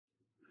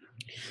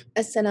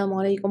السلام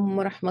عليكم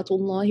ورحمة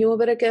الله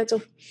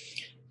وبركاته.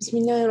 بسم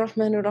الله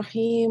الرحمن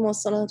الرحيم،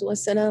 والصلاة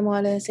والسلام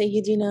على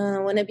سيدنا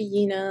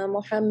ونبينا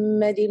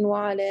محمد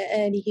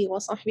وعلى آله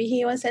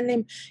وصحبه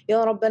وسلم.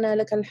 يا ربنا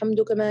لك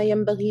الحمد كما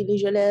ينبغي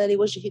لجلال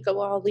وجهك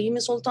وعظيم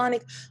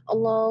سلطانك.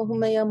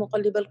 اللهم يا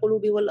مقلب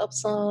القلوب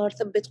والأبصار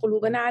ثبت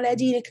قلوبنا على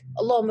دينك.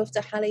 اللهم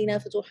افتح علينا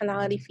فتوح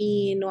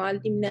العارفين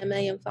وعلمنا ما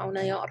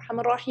ينفعنا يا أرحم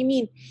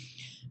الراحمين.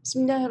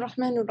 بسم الله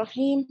الرحمن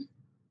الرحيم.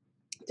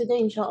 Today,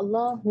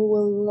 inshallah, we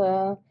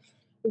will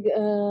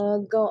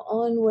go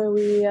on where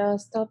we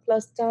stopped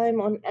last time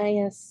on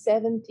Ayah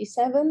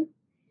 77,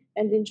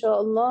 and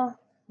inshallah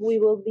we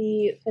will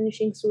be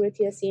finishing Surah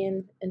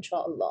Yaseen,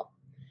 inshallah.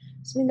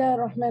 Bismillah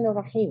ar-Rahman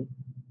ar-Rahim.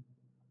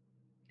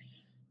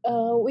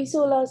 We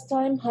saw last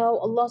time how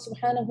Allah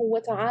subhanahu wa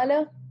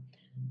ta'ala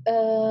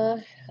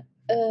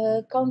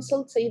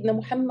counseled Sayyidina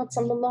Muhammad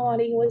sallallahu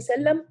alayhi wa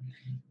sallam,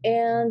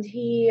 and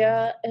he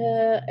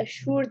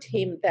assured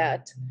him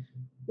that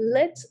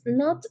let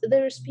not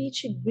their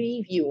speech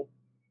grieve you,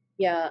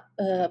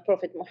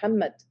 Prophet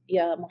Muhammad,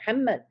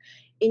 Muhammad.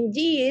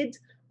 Indeed,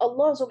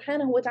 Allah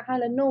subhanahu wa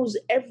ta'ala knows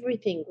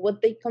everything,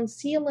 what they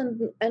conceal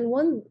and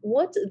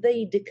what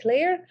they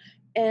declare.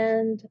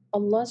 And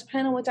Allah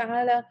subhanahu wa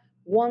ta'ala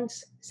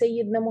wants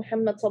Sayyidina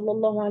Muhammad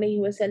sallallahu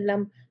alayhi wa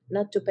sallam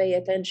not to pay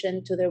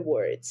attention to their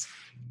words.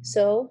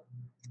 So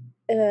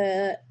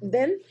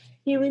then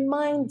he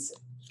reminds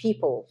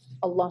people,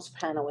 Allah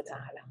subhanahu wa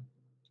ta'ala,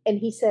 and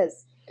he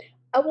says,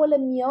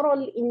 أَوَلَمْ يَرَ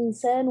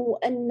الْإِنسَانُ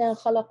أَنَّا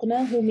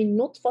خَلَقْنَاهُ مِنْ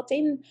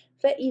نُطْفَةٍ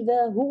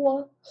فَإِذَا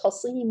هُوَ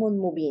خَصِيمٌ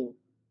مُبِينٌ.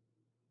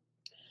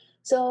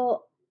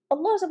 So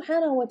Allah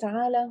subhanahu wa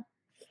ta'ala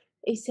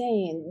is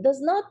saying,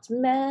 does not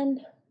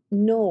man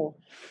know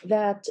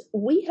that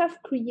we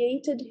have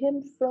created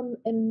him from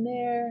a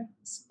mere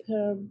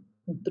sperm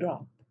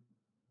drop?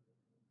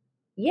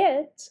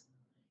 Yet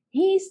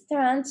he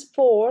stands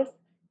forth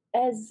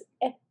as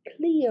a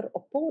clear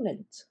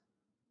opponent.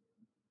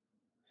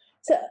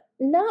 So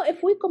now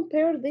if we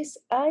compare this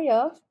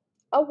ayah,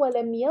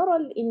 أَوَلَمْ يَرَ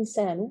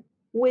الْإِنسَانُ,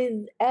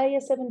 with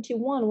ayah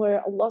 71,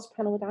 where Allah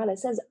subhanahu wa ta'ala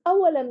says,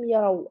 أَوَلَمْ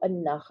يَرَوْا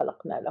أَنَّا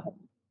خَلَقْنَا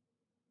لَهُمْ.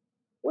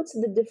 What's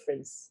the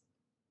difference?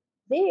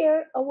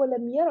 There,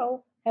 أَوَلَمْ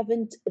يَرَوْا,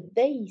 haven't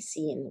they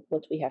seen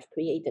what we have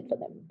created for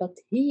them? But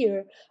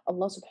here,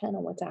 Allah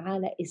subhanahu wa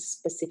ta'ala is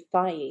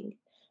specifying,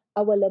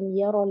 أَوَلَمْ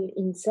يَرَ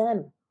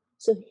الْإِنسَانُ.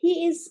 So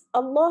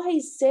Allah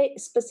is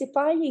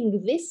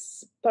specifying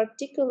this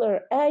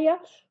particular ayah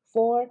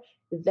for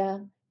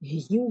the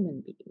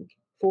human being,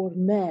 for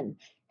man.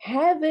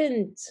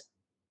 Haven't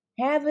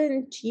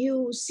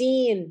you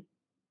seen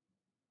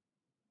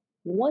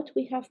what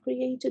we have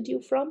created you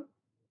from?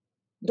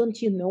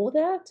 Don't you know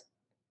that?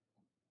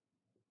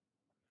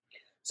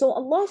 So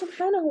Allah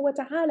subhanahu wa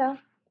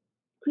ta'ala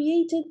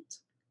created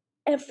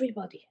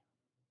everybody,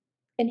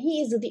 and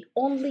He is the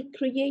only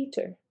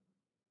creator.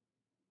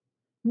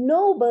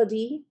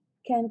 Nobody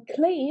can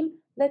claim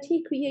that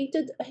He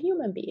created a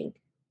human being.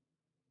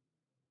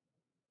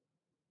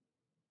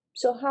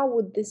 So how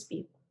would this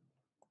be?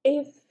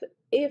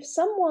 If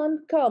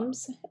someone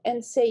comes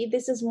and say,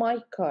 this is my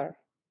car,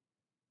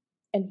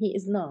 and he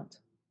is not,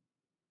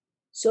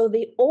 so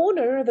the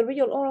owner, the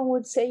real owner,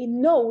 would say,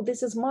 no,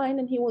 this is mine,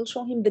 and he will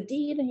show him the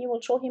deed, and he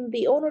will show him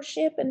the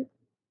ownership.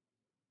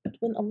 But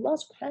when Allah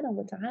subhanahu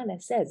wa ta'ala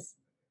says,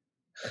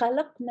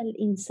 خَلَقْنَا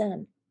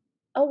الْإِنسَانِ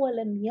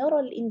أَوَلَمْ يَرَ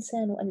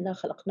الْإِنسَانُ أَنَّا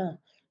خَلَقْنَاهُ,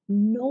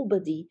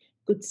 nobody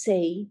could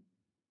say,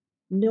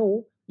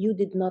 no, you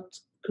did not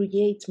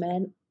create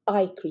man,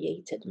 I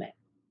created man.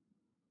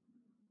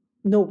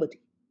 Nobody.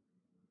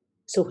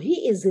 So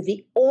He is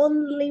the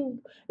only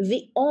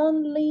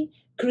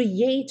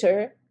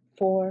creator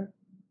for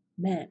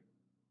man.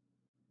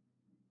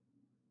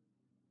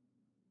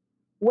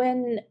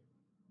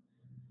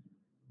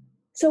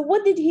 So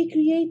what did He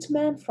create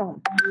man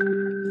from?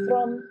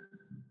 From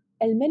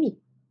al-mani.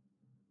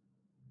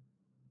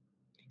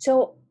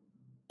 So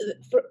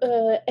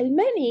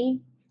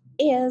al-mani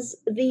is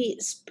the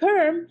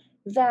sperm,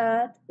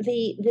 that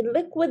the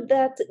liquid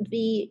that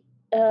the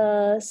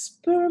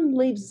sperm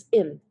lives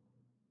in.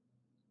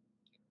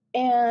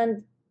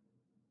 And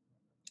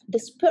the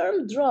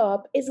sperm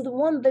drop is the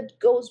one that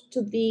goes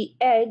to the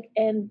egg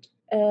and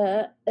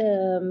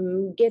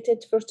get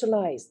it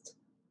fertilized.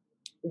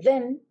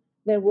 Then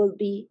there will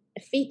be a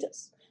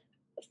fetus.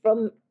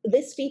 From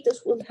this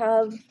fetus will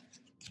have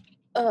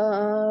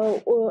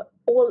all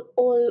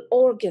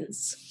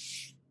organs.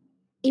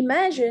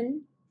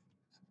 Imagine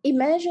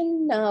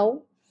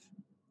now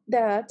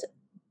that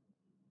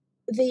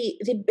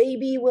the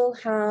baby will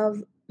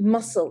have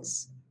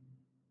muscles.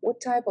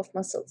 What type of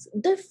muscles?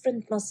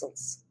 Different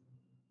muscles.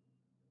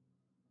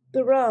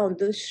 The round,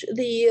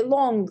 the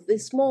long, the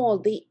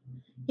small,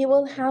 he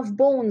will have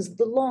bones,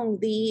 the long,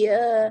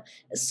 the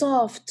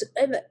soft,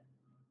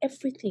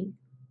 everything.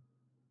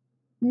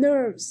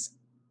 Nerves.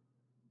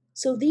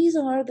 So these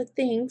are the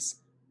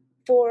things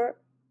for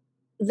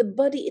the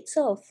body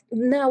itself.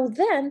 Now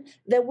then,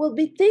 there will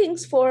be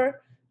things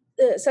for,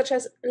 such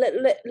as,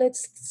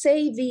 let's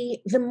say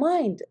the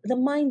mind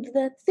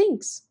that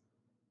thinks.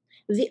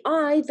 the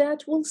eye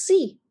that will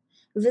see,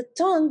 the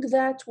tongue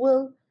that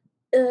will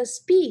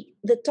speak,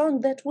 the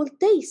tongue that will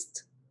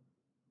taste.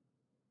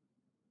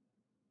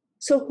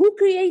 So who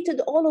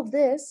created all of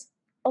this?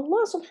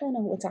 Allah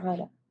subhanahu wa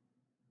ta'ala.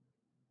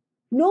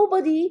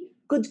 Nobody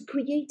could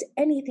create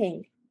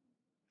anything.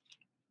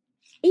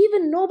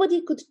 Even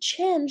nobody could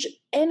change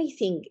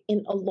anything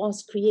in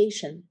Allah's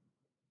creation.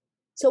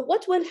 So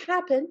what will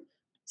happen?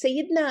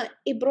 Sayyidina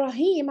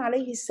Ibrahim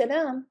alayhi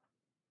salam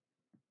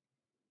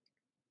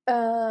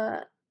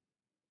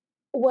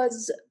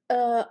was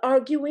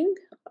arguing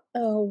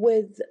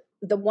with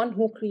the one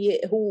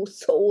who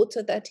thought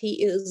that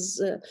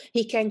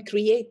he can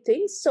create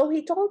things. So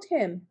he told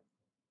him,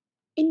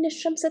 إن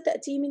الشمس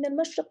تأتي من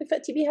المشرق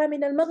فأتي بها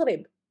من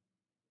المغرب.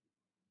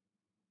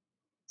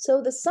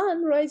 So the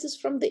sun rises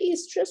from the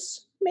east,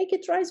 just make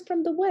it rise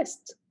from the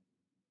west.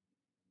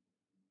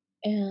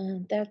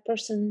 And that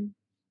person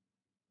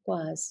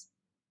was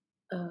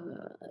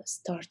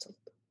startled.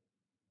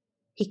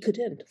 He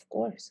couldn't, of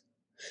course.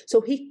 So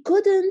he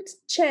couldn't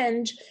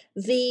change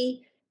the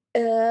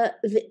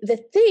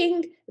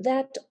thing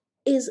that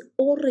is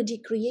already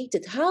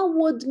created. How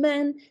would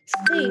man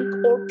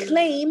think or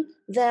claim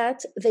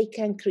that they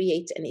can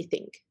create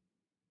anything?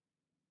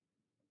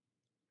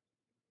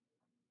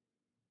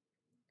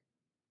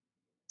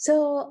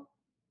 So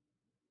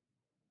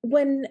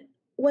when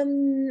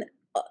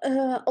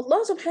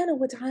Allah subhanahu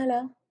wa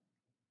ta'ala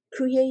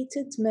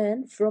created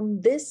man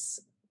from this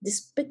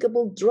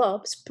despicable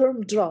drop,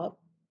 sperm drop,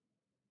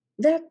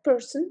 that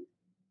person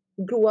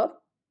grew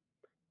up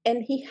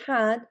and he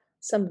had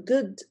some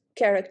good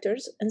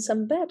characters and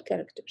some bad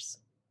characters.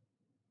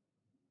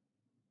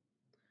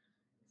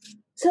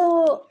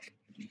 So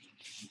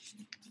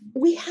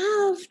we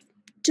have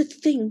to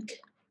think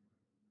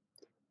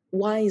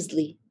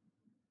wisely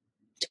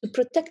to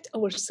protect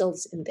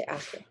ourselves in the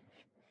akhirah.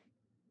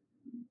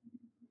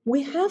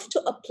 We have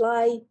to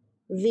apply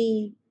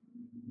the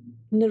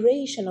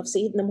narration of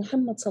Sayyidina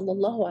Muhammad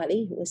sallallahu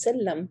alayhi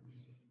wasallam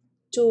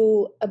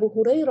to Abu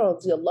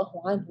Hurairah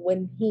radiallahu anhu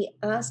when he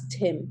asked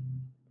him,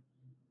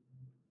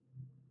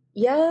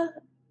 Ya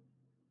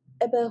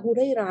Aba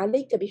Hurairah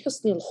alayka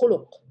bihusni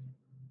al-khuluq.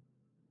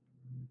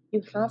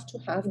 You have to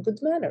have good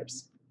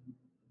manners.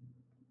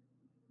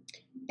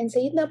 And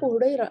Sayyidina Abu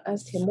Hurairah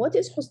asked him, what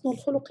is husn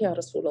al-khuluq ya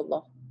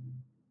Rasulullah?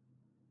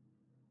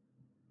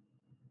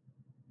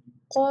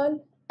 قال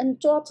أن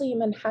تعطي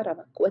من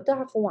حرمك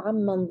وتعفو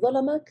عمن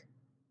ظلمك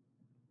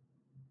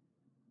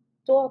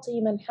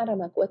تعطي من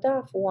حرمك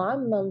وتعفو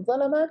عمن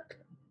ظلمك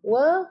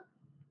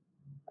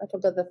I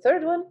forgot the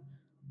third one.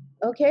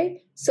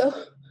 Okay, so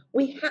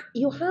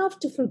you have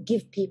to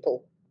forgive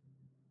people.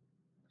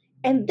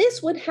 And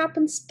this would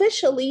happen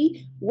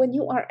especially when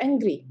you are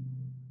angry.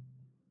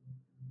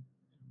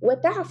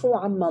 وتعفو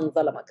عمن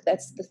ظلمك.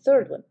 That's the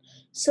third one.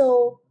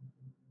 So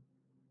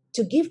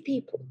to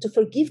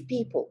forgive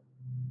people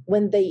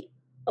when they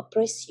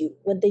oppress you,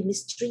 when they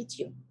mistreat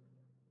you,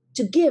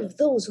 to give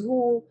those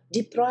who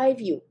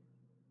deprive you.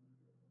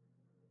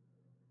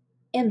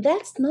 And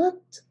that's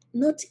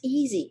not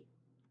easy.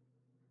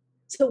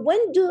 So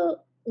when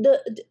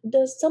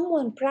does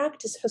someone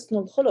practice husn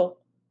al-khuluq?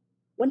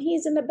 When he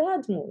is in a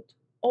bad mood,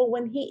 or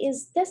when he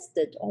is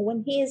tested, or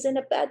when he is in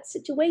a bad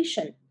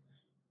situation.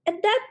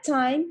 At that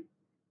time,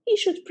 he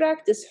should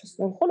practice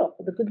husn al-khuluq,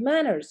 the good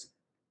manners.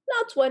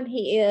 Not when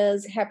he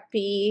is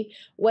happy,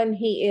 when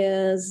he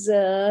is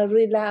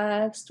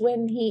relaxed,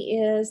 when he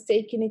is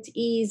taking it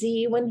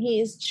easy, when he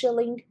is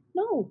chilling.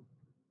 No.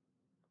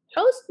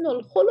 Husn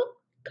al-khuluq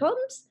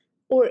comes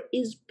or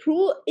is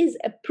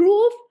a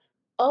proof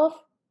of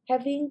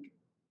having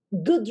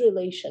good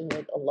relation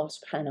with Allah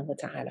subhanahu wa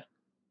ta'ala.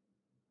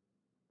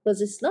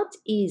 Because it's not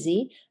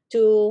easy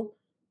to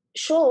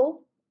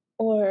show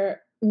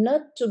or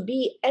not to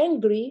be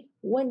angry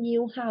when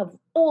you have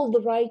all the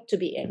right to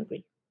be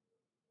angry.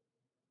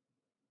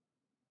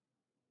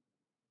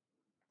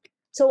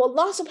 So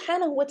Allah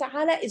subhanahu wa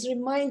ta'ala is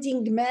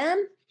reminding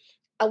man,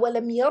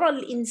 أَوَلَمْ يَرَ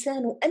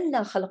الْإِنسَانُ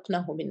أَنَّا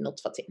خَلَقْنَاهُ مِن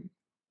نُطْفَةٍ.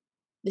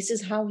 This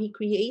is how he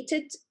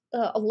created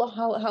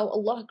how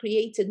Allah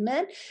created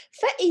man.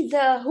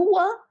 فَإِذَا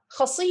هُوَ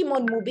خَصِيمٌ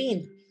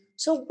مُبِينٌ.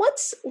 So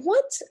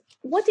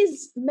what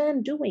is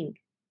man doing?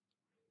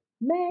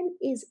 Man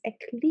is a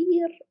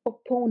clear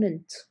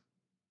opponent.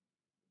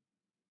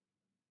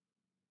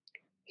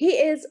 He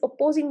is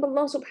opposing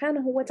Allah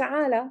subhanahu wa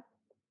ta'ala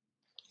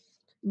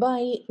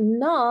by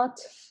not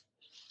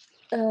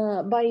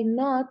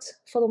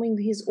following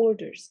his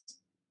orders,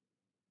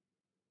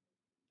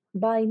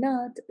 by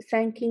not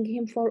thanking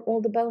him for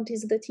all the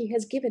bounties that he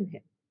has given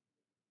him.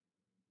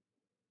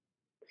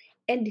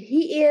 And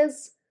he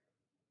is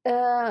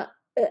an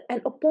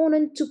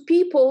opponent to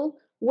people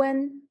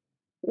when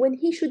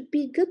he should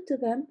be good to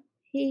them,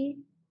 he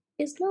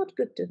is not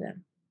good to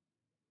them.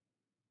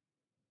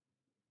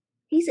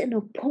 He's an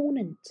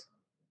opponent.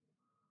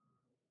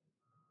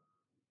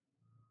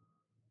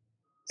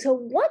 So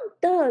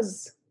what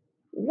does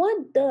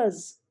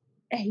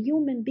a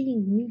human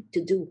being need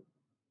to do?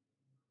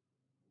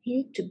 He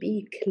needs to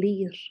be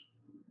clear.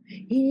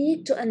 He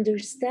needs to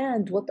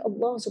understand what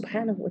Allah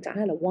subhanahu wa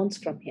ta'ala wants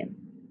from him.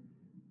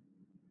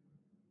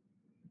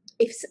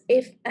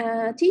 If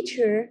a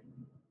teacher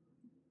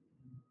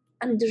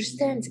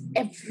understands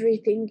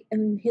everything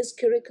in his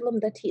curriculum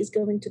that he is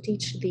going to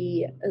teach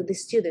the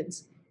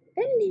students,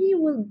 then he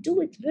will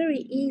do it very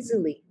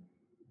easily.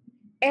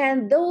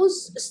 And those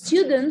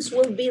students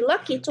will be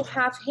lucky to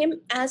have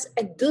him as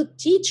a good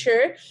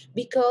teacher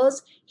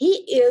because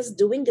he is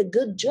doing a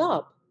good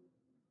job.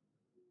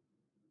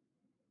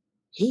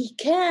 He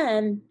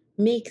can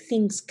make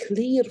things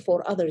clear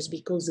for others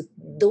because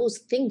those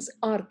things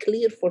are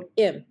clear for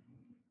him.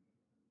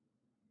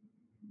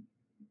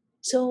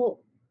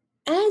 So,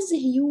 as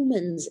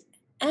humans,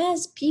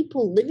 as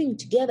people living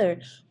together,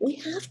 we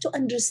have to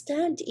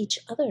understand each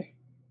other.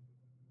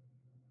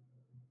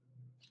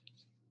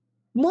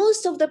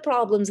 Most of the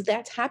problems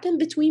that happen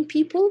between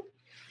people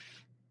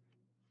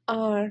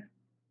are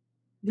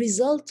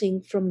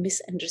resulting from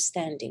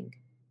misunderstanding.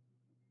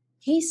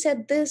 He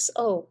said this,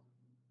 oh,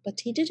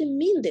 but he didn't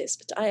mean this,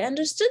 but I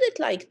understood it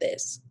like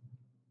this.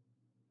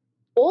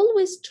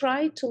 Always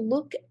try to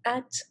look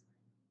at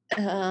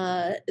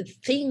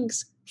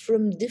things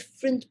from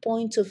different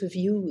points of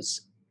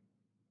views.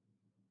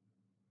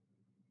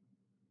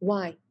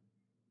 Why?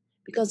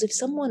 Because if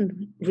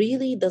someone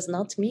really does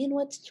not mean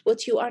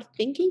what you are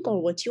thinking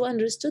or what you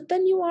understood,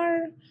 then you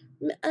are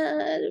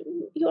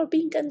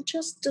being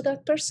unjust to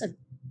that person.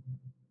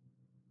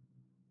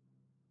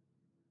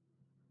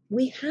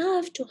 We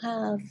have to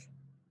have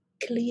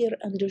clear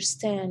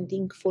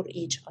understanding for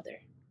each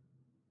other.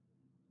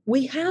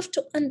 We have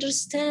to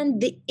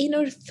understand the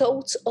inner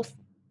thoughts of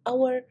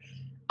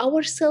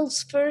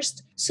ourselves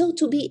first, so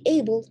to be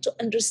able to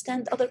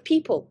understand other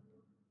people.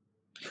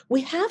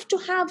 We have to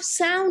have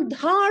sound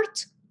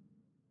heart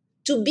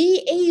to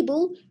be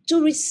able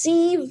to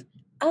receive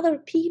other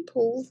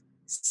people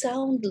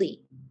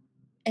soundly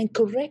and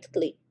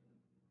correctly.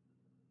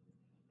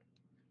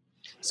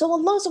 So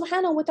Allah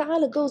subhanahu wa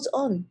ta'ala goes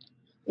on,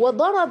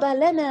 وَضَرَبَ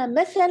لَنَا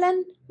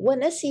مَثَلًا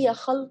وَنَسِيَ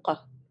خَلْقَهُ.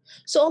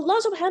 So Allah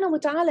subhanahu wa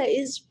ta'ala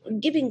is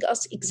giving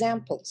us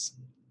examples.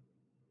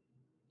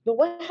 But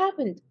what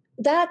happened?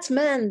 That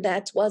man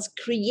that was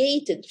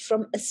created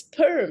from a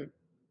sperm,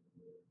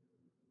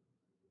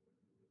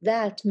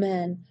 that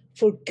man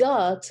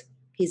forgot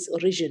his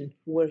origin,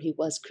 where he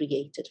was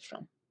created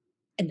from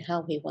and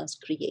how he was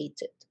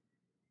created.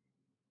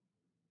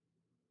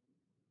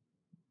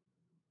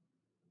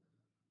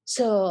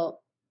 So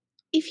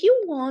if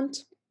you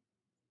want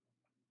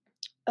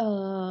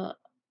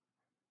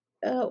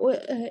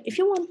if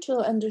you want to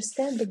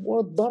understand the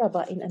word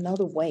daraba in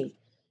another way,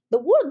 the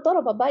word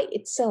daraba by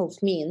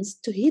itself means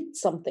to hit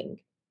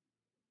something.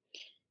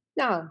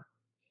 Now,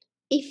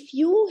 if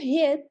you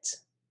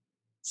hit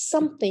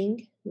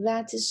something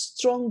that is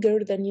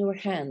stronger than your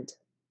hand,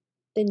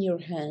 then your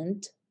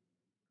hand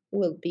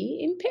will be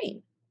in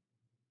pain.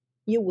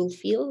 You will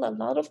feel a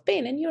lot of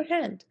pain in your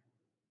hand.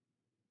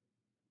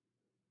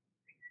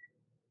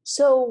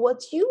 So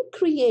what you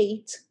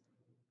create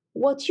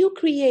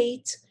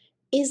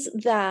is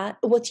that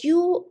what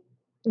you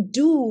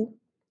do,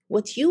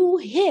 what you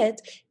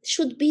hit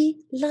should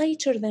be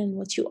lighter than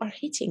what you are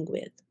hitting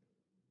with.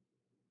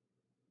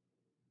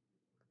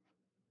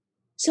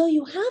 So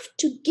you have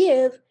to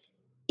give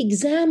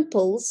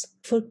examples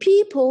for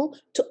people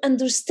to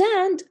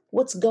understand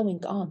what's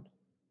going on.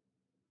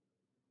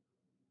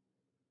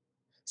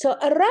 So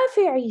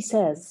al-Rafi'i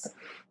says,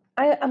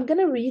 I'm going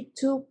to read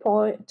two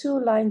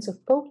lines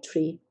of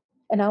poetry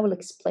and I will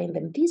explain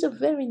them. These are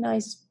very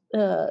nice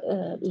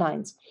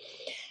lines.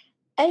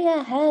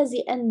 أيا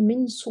هازئا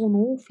من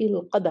صنوف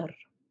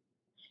القدر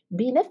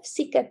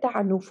بنفسك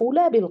تعنف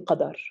لا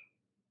بالقدر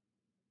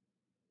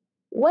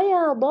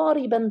ويا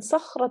ضاربا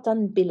صخرة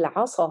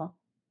بالعصا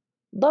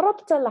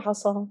ضربت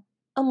العصا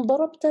أم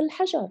ضربت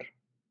الحجر.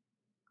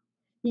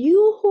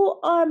 You who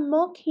are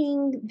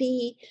mocking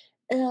the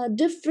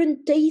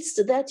different tastes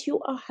that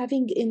you are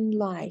having in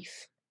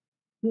life,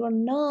 you are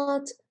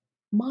not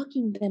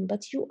mocking them,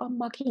 but you are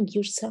mocking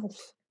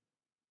yourself.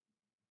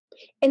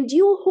 And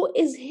you who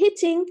is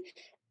hitting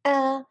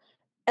a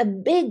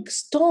big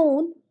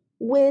stone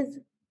with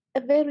a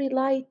very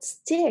light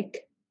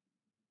stick,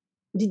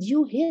 did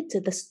you hit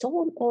the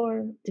stone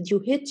or did you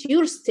hit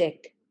your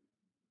stick?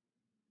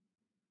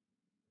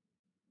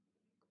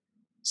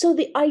 So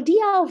the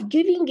idea of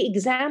giving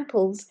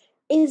examples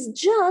is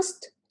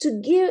just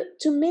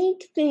to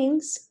make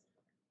things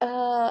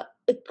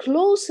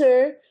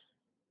closer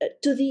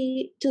to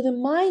the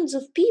minds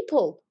of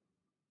people.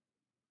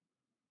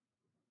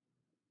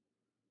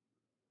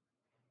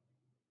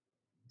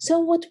 So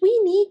what we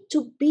need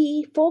to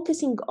be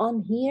focusing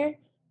on here,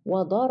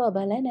 وَضَرَبَ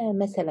لَنَا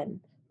مَثَلًا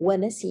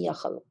وَنَسِيَ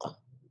خَلْقَهُ.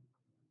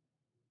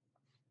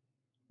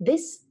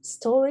 This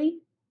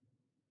story,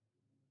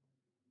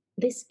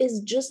 this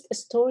is just a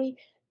story.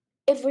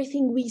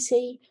 Everything we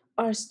say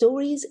are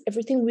stories,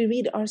 everything we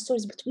read are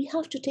stories, but we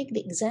have to take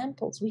the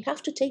examples, we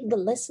have to take the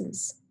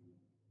lessons.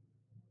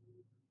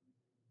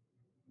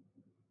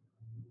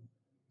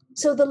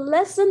 So the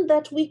lesson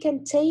that we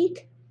can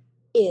take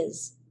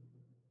is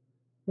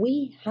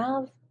We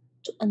have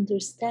to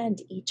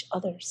understand each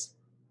other's.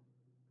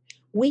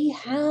 We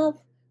have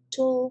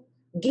to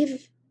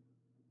give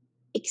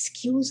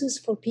excuses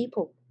for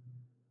people.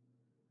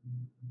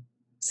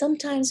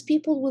 Sometimes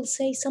people will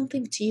say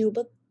something to you,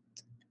 but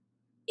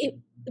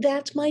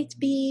that might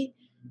be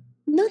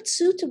not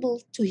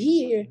suitable to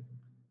hear.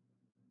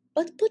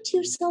 But put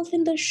yourself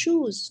in their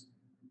shoes.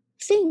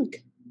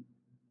 Think,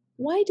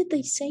 why did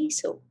they say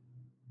so?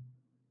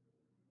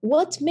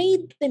 What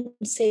made them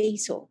say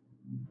so?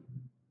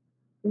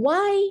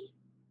 Why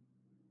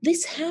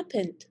this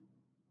happened?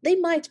 They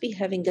might be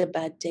having a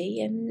bad day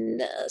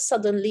and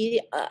suddenly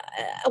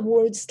a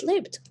word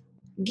slipped.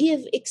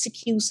 Give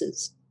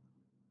excuses.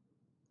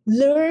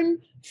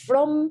 Learn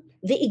from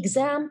the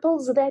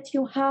examples that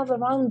you have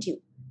around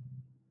you.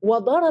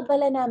 وَضَرَبَ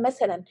لَنَا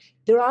مَثَلًا.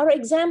 There are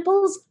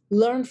examples,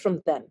 learn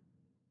from them.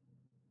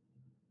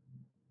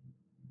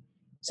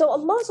 So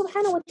Allah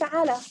subhanahu wa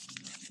ta'ala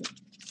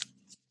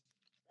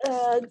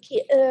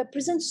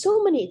presents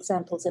so many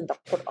examples in the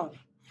Qur'an.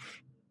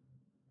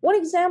 One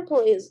example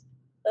is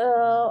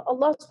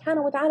Allah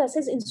subhanahu wa ta'ala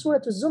says in Surah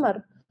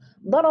Al-Zumar,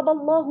 ضرب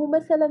الله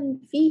مثلا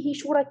فيه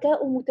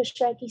شركاء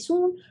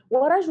متشاكسون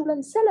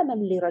ورجلا سلما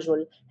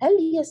لرجل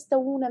هل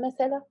يستوون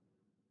مثلا.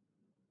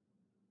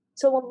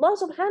 So Allah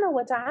subhanahu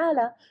wa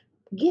ta'ala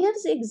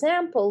gives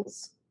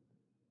examples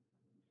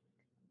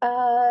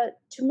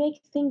to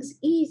make things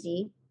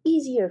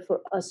easier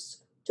for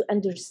us to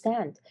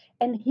understand.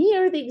 And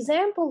here the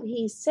example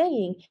he's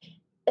saying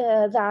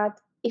that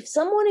if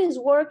someone is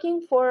working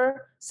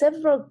for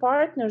several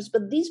partners,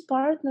 but these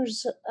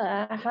partners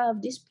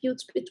have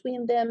disputes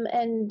between them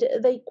and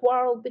they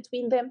quarrel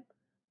between them.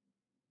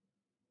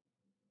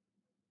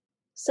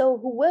 So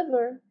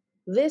whoever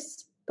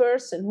this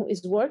person who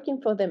is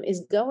working for them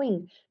is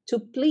going to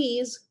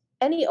please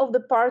any of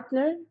the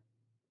partner,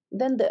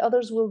 then the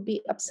others will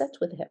be upset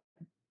with him.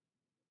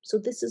 So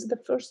this is the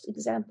first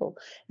example.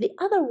 The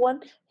other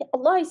one,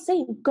 Allah is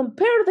saying,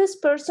 compare this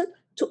person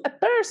to a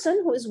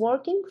person who is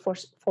working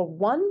for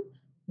one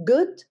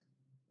good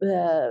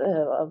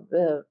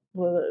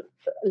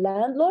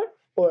landlord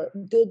or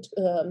good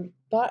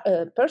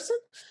person.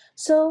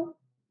 So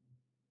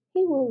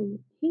he will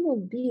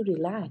be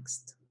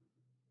relaxed.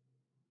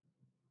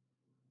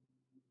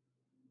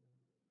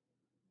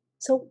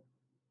 So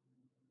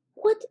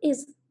what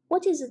is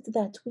it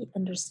that we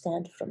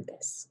understand from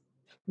this?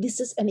 This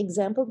is an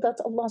example that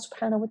Allah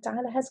subhanahu wa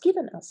ta'ala has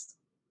given us.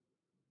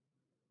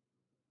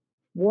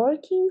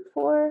 Working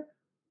for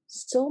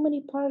so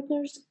many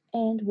partners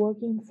and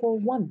working for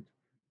one.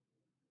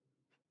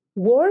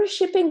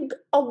 Worshipping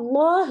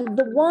Allah,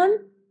 the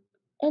one,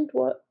 and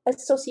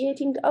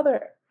associating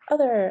other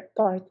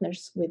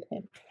partners with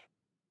him.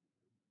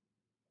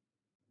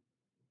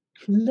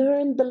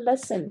 Learn the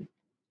lesson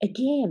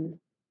again.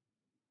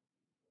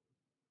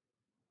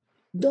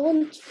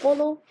 Don't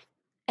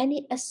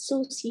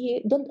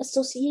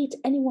associate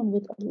anyone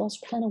with Allah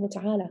subhanahu wa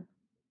ta'ala.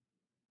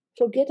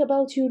 Forget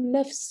about your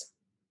nafs.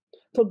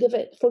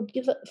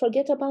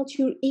 Forget about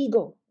your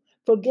ego.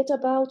 Forget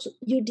about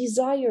your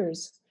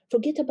desires.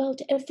 Forget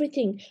about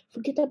everything.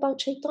 Forget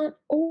about shaitan.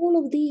 All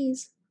of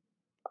these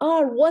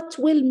are what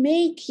will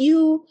make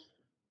you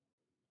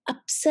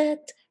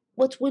upset,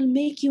 what will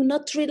make you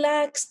not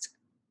relaxed.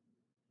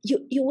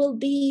 You will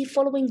be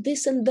following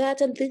this and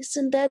that and this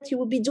and that. You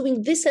will be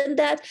doing this and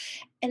that.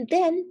 And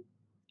then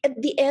at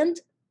the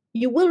end,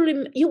 you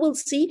will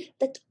see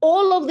that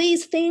all of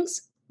these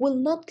things will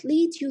not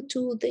lead you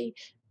to the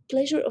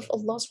pleasure of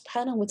Allah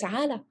subhanahu wa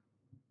ta'ala.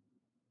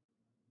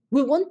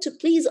 We want to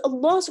please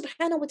Allah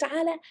subhanahu wa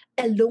ta'ala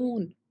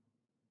alone.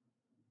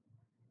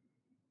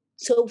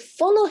 So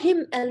follow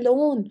him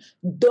alone.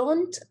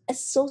 Don't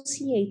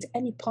associate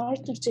any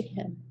partner to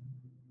him.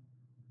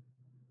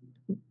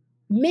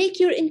 Make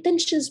your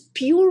intentions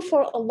pure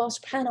for Allah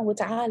subhanahu wa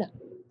ta'ala.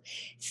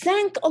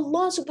 Thank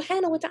Allah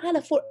subhanahu wa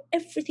ta'ala for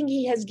everything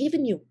he has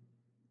given you.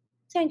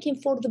 Thank him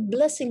for the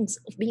blessings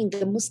of being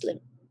a Muslim.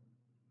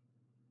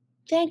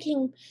 Thank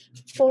him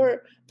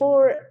for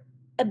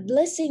a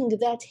blessing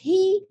that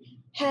he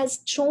has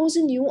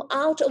chosen you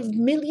out of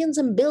millions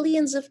and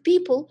billions of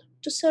people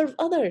to serve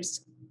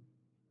others.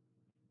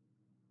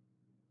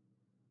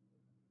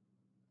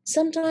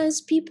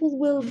 Sometimes people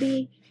will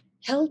be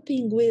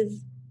helping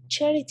with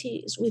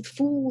charities, with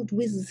food,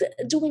 with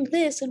doing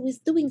this and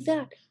with doing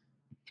that.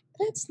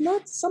 That's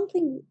not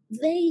something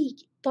they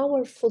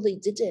powerfully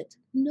did it.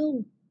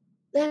 No.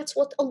 That's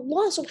what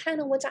Allah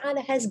subhanahu wa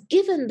ta'ala has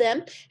given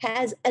them,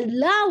 has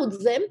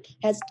allowed them,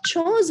 has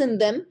chosen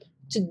them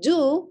to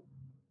do.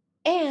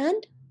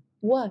 And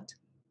what?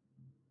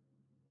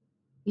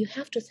 You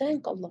have to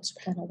thank Allah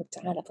subhanahu wa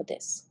ta'ala for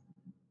this.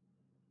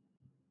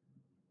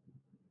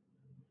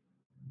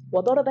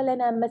 وضرب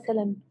لنا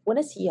مثلا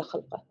ونسي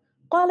خلقه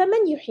قال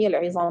من يحيي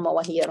العظام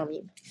وهي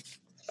رميم.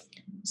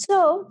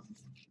 So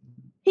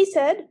he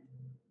said,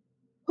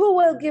 who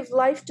will give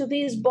life to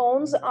these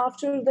bones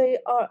after they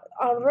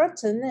are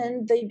rotten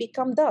and they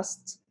become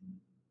dust?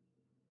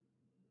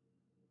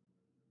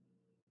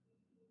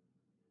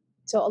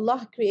 So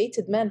Allah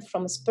created man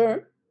from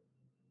sperm,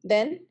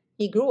 Then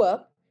he grew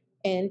up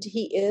and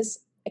he is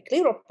a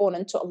clear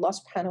opponent to Allah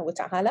subhanahu wa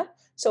ta'ala.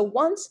 So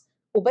once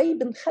Ubay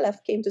bin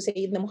Khalaf came to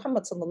Sayyidina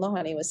Muhammad sallallahu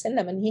alayhi wa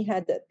sallam, and he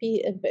had a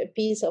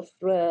piece of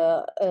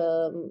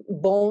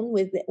bone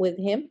with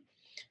him.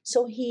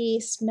 So he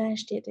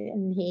smashed it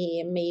and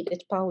he made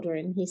it powder,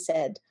 and he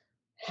said,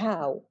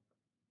 who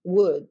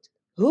would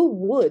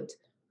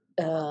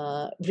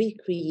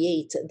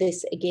recreate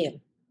this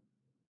again?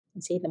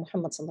 And Sayyidina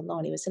Muhammad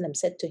sallallahu alayhi wa sallam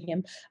said to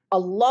him,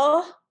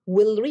 Allah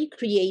will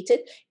recreate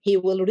it. He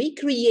will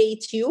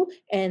recreate you,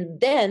 and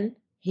then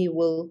he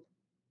will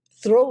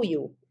throw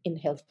you in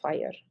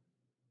hellfire.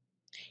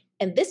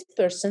 And this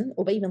person,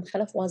 Ubay bin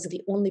Khalaf, was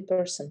the only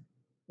person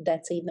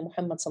that Sayyidina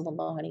Muhammad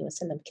sallallahu alayhi wa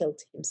sallam killed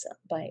himself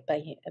by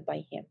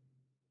him.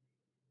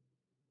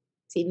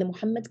 Sayyidina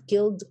Muhammad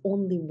killed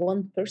only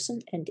one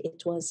person, and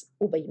it was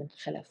Ubay bin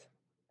Khalaf.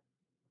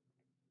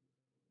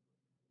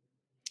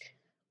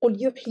 قل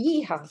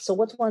يحييها. So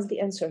what was the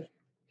answer?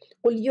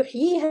 قل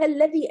يحييها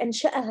الذي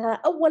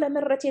أنشأها أول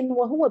مرة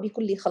وهو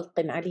بكل خلق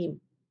عليم.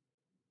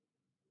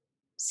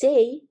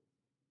 Say,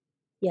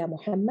 Ya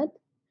Muhammad,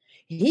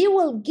 He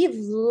will give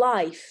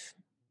life.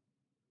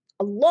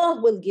 Allah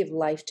will give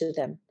life to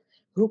them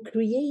who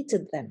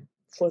created them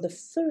for the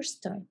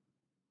first time.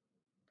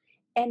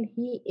 And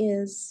He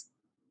is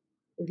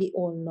the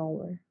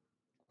all-knower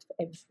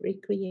of every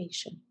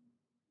creation.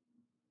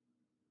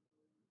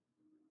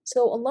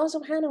 So Allah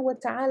subhanahu wa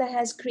ta'ala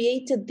has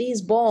created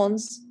these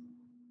bones.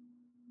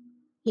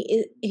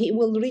 He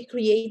will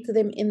recreate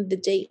them in the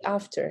day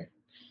after.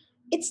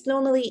 It's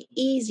normally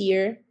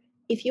easier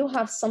if you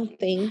have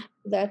something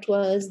that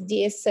was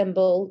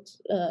disassembled,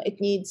 it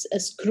needs a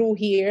screw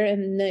here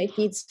and it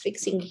needs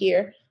fixing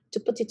here, to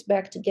put it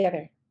back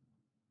together.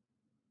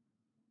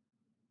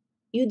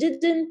 You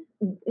didn't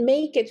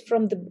make it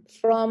from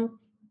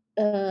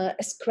a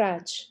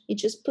scratch. You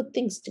just put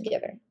things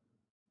together.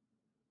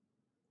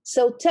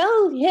 So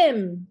tell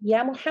him,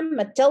 Ya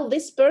Muhammad, tell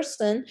this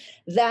person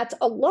that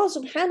Allah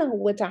subhanahu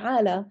wa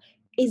ta'ala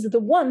is the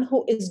one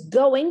who is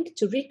going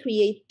to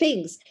recreate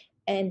things.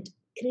 And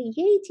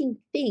creating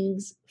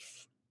things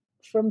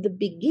from the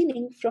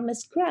beginning, from a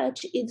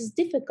scratch, is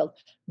difficult.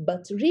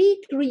 But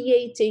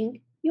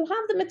recreating, you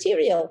have the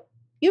material.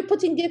 You're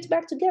putting it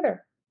back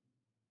together.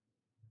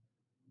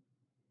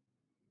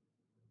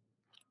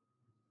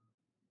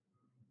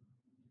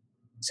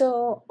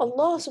 So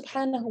Allah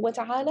subhanahu wa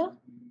ta'ala,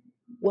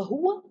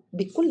 وَهُوَ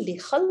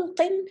بِكُلِّ خَلْقٍ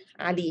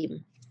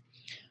عَلِيمٍ.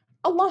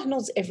 Allah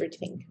knows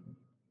everything.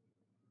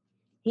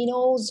 He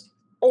knows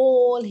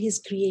all His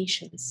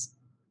creations.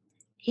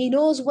 He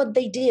knows what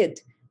they did.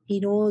 He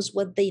knows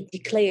what they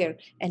declare.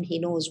 And He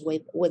knows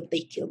what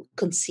they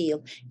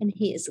conceal. And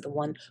He is the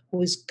one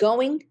who is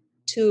going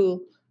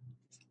to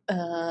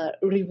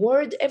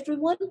reward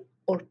everyone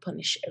or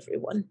punish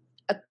everyone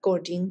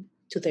according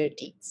to their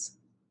deeds.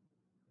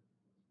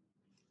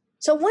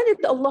 So what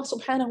did Allah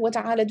subhanahu wa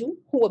ta'ala do?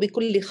 هو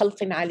بكل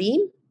خلق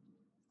عليم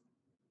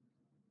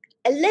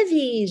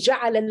الذي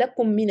جعل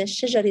لكم من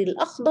الشجر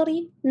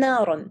الأخضر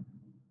نارا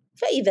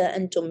فإذا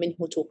أنتم منه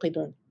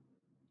توقدون.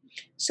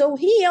 So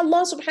He,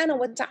 Allah subhanahu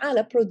wa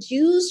ta'ala,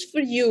 produced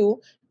for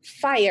you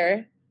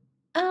fire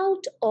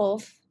out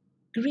of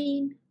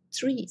green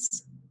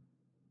trees.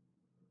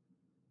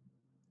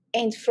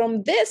 And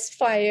from this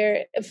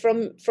fire,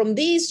 from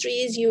these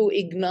trees, you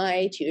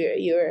ignite,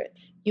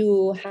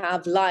 you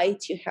have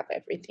light, you have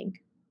everything.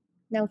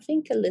 Now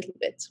think a little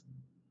bit.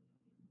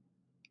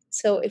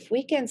 So if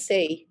we can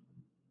say,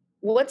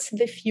 what's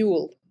the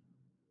fuel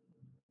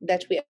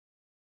that we...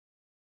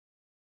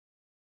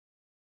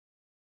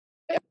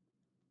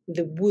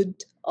 The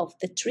wood of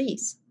the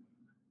trees.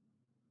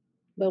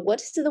 But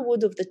what is the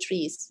wood of the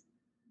trees?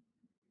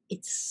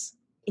 It's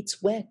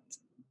wet.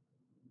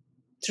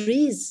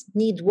 Trees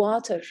need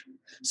water.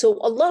 So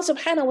Allah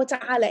subhanahu wa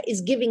ta'ala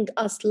is giving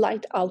us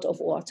light out of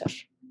water.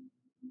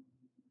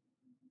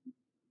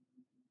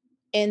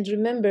 And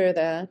remember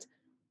that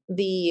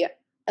the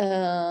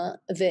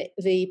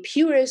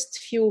purest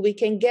fuel we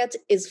can get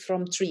is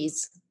from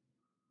trees,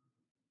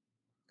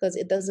 because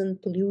it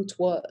doesn't pollute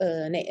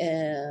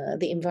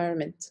the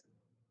environment.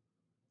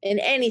 And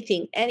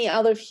any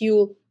other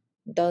fuel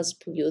does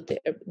pollute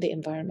the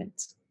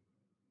environment.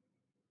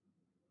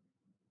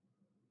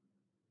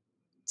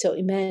 So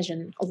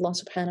imagine Allah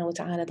subhanahu wa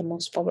ta'ala, the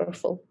most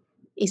powerful,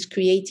 is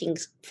creating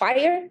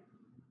fire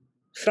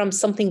from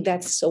something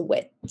that's so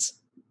wet.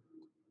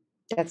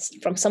 That's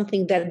from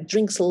something that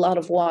drinks a lot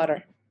of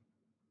water,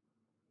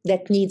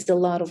 that needs a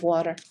lot of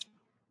water.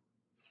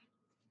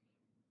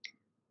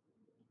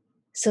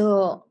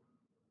 So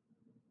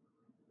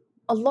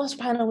Allah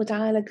subhanahu wa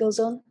ta'ala goes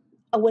on,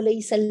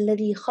 أَوَلَيْسَ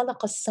الَّذِي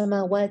خَلَقَ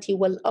السَّمَاوَاتِ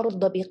وَالْأَرْضَ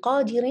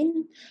بِقَادِرٍ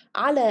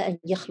عَلَى أَنْ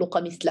يَخْلُقَ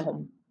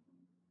مِثْلَهُمْ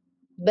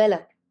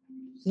بَلَى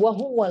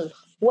وَهُوَ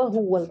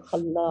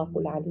الْخَلَّاقُ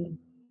الْعَلِيمُ.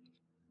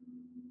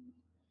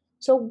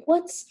 So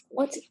what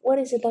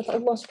is it that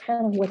Allah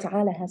subhanahu wa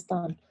ta'ala has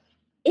done?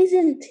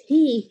 Isn't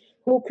He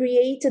who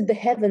created the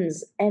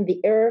heavens and the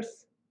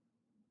earth?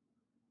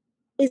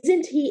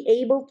 Isn't He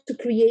able to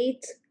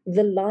create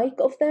the like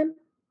of them?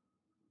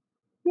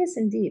 Yes,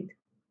 indeed.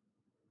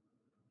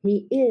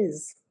 He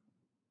is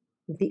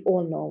the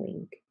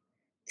all-knowing,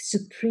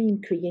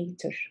 supreme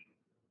creator.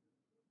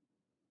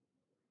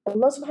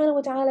 Allah subhanahu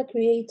wa ta'ala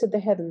created the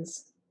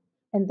heavens,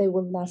 and they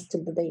will last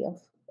till the day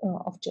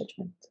of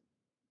judgment.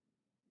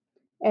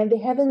 And the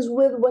heavens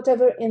with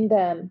whatever in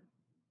them,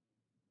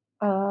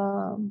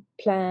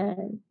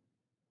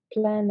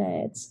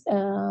 planets,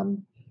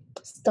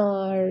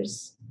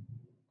 stars,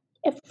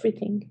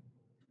 everything,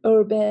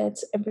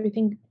 orbits,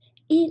 everything,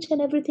 each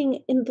and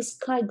everything in the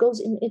sky goes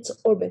in its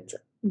orbit.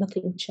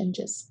 Nothing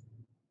changes.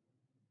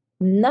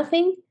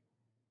 Nothing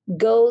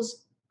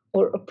goes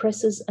or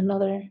oppresses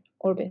another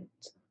orbit.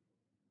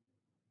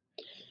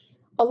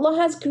 Allah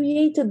has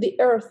created the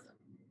earth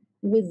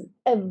with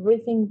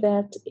everything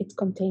that it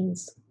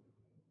contains.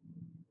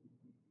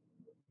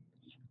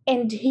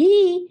 And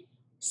He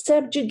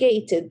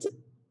subjugated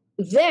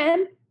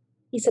them,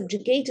 He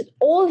subjugated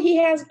all He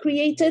has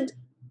created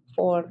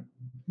for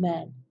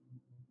man.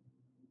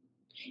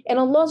 And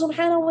Allah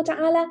subhanahu wa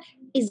ta'ala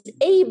is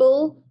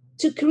able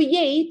to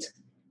create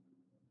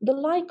the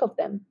like of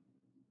them.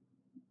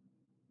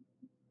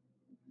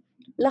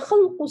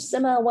 لَخَلْقُ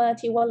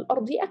السَّمَاوَاتِ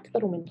وَالْأَرْضِ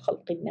أَكْبَرُ مِنْ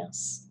خَلْقِ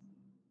النَّاسِ.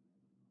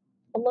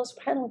 Allah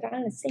subhanahu wa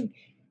ta'ala is saying,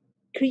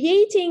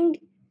 creating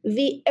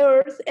the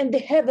earth and the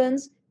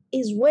heavens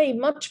is way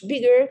much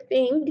bigger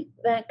thing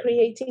than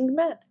creating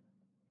man.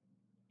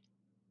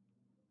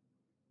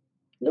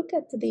 Look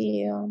at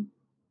the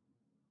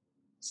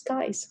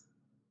skies.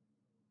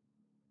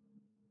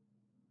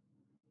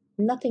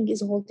 Nothing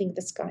is holding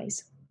the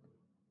skies.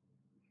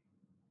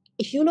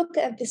 If you look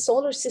at the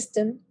solar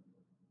system,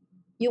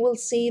 you will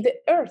see the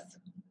earth.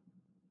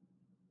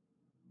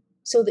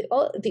 So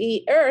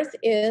the earth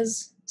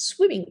is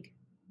swimming.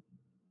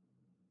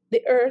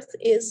 The earth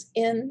is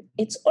in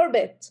its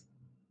orbit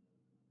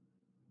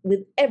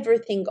with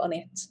everything on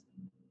it.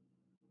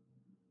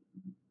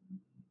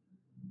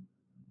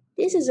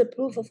 This is a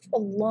proof of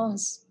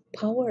Allah's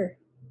power,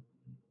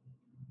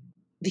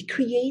 the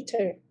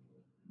creator.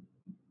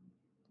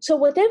 So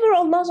whatever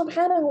Allah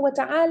subhanahu wa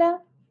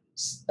ta'ala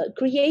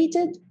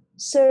created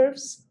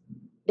serves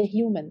the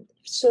human,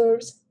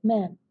 serves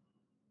man.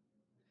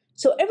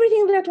 So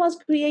everything that was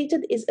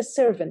created is a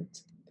servant,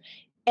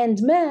 and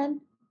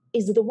man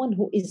is the one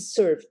who is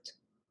served.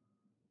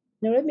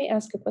 Now let me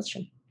ask a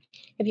question.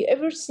 Have you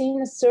ever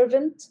seen a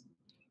servant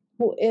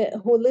who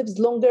lives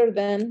longer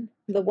than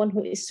the one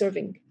who is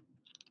serving?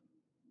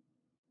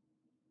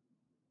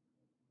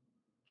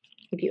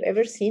 Have you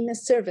ever seen a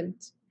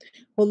servant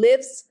who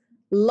lives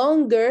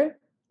longer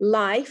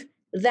life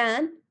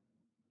than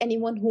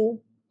anyone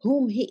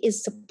whom he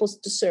is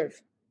supposed to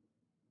serve?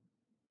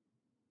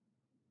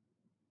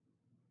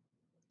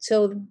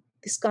 So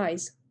the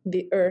skies,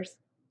 the earth,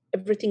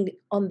 everything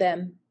on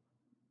them,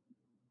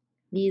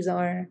 these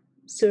are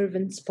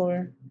servants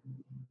for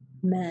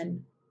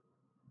man.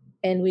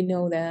 And we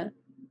know that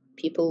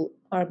people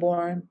are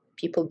born,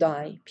 people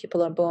die.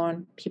 People are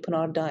born, people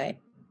are die.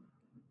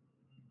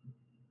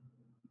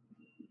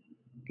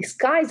 The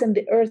skies and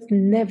the earth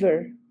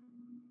never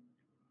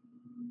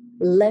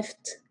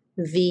left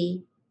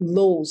the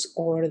laws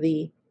or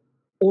the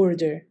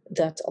order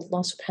that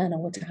Allah subhanahu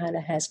wa ta'ala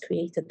has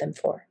created them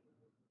for.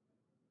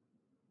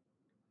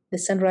 The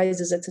sun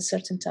rises at a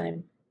certain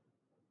time.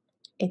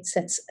 It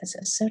sets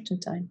at a certain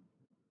time.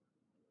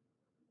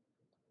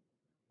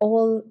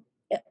 All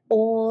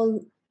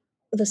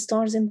the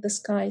stars in the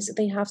skies,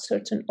 they have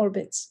certain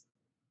orbits.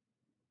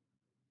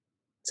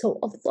 So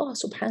Allah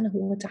subhanahu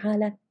wa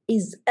ta'ala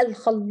is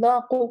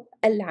al-Khallaq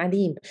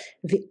al-Alim,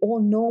 the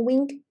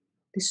all-knowing,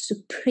 the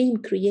supreme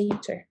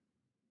creator.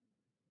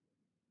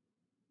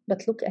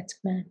 But look at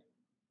man.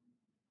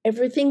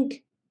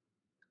 Everything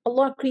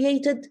Allah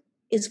created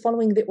is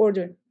following the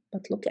order.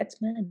 But look at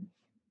man.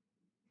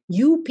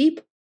 You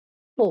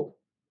people,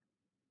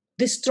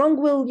 the strong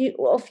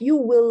of you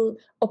will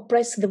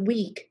oppress the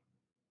weak.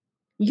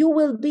 You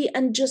will be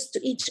unjust to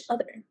each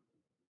other.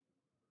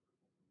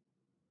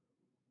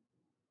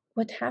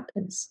 What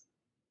happens?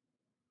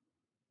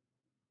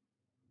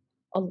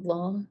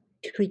 Allah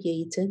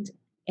created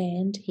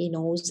and He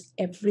knows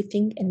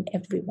everything and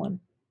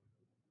everyone.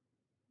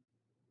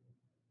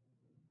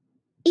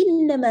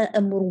 إنما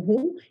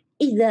أمره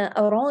إذا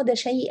أراد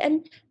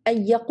شيئا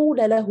أن يقول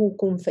له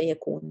كن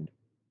فيكون.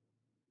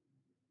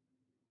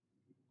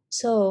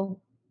 So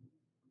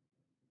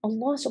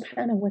Allah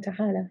subhanahu wa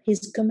ta'ala,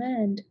 His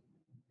command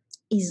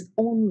is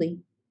only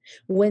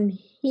when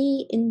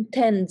He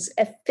intends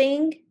a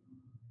thing,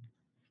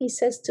 He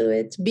says to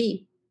it,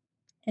 be,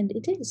 and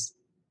it is.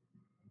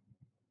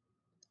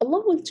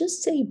 Allah will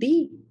just say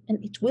be,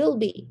 and it will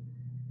be.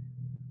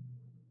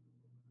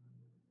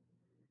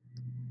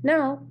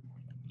 Now,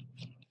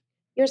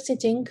 you're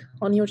sitting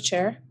on your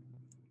chair.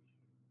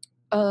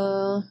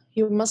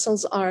 Your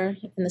muscles are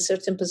in a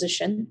certain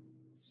position.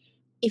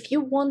 If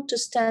you want to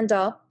stand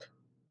up,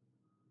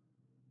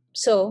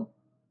 so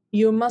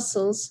your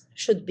muscles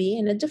should be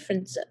in a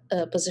different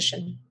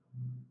position.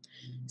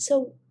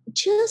 So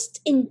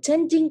just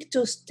intending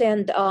to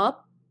stand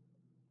up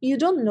You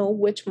don't know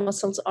which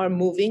muscles are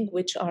moving,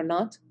 which are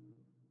not.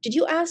 Did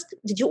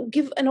you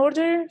give an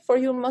order for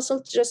your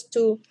muscles just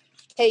to,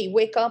 hey,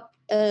 wake up,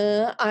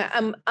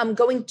 I'm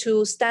going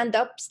to stand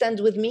up, stand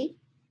with me?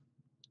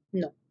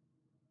 No.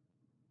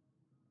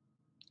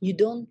 You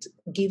don't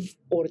give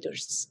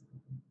orders.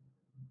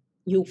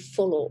 You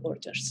follow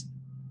orders.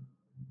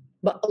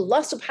 But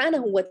Allah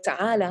subhanahu wa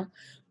ta'ala,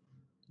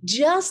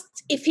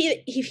 just if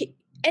he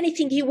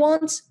anything he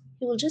wants,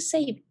 he will just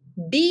say,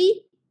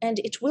 be, and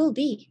it will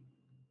be.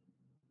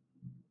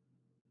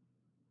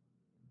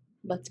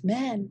 But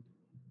man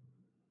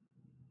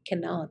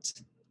cannot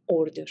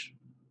order.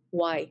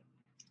 Why?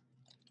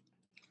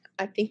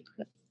 I think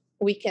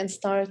we can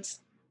start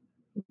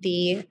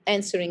the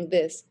answering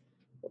this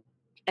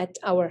at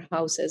our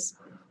houses.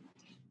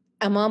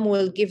 A mom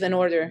will give an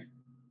order.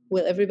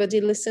 Will everybody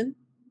listen?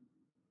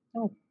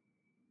 No.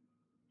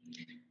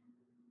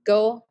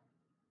 Go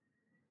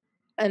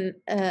and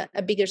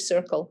a bigger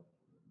circle.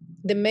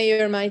 The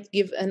mayor might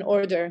give an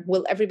order.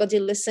 Will everybody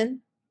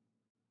listen?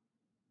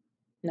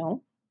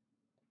 No.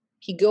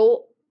 He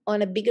go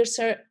on a bigger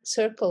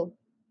circle.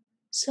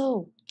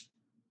 So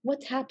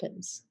what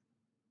happens?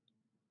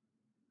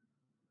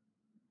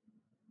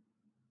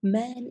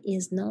 Man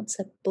is not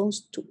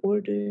supposed to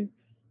order,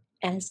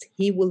 as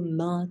he will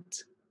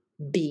not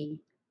be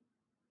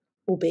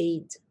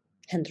obeyed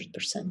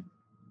 100%.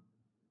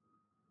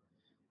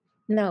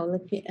 Now,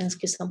 let me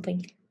ask you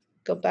something.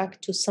 Go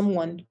back to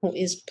someone who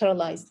is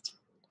paralyzed.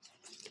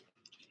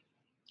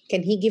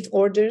 Can he give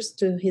orders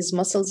to his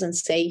muscles and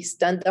say,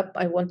 stand up,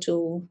 I want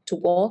to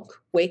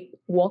walk,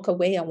 walk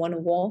away, I want to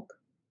walk?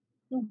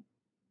 No.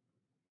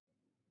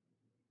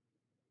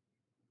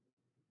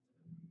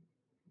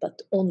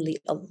 But only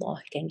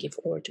Allah can give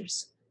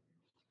orders.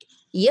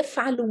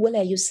 يَفْعَلُ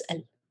وَلَا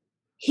يُسْأَلُ.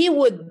 He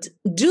would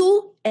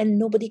do and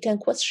nobody can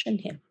question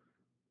him.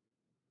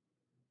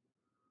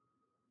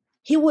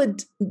 He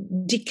would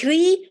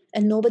decree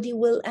and nobody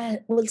will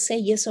say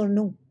yes or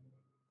no.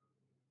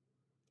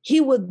 He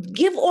would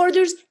give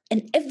orders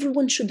and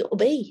everyone should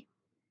obey.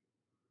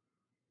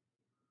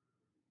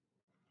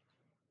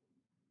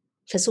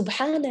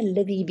 فسبحان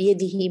الذي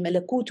بيده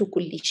ملكوت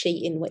كل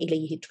شيء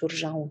وإليه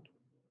ترجعون.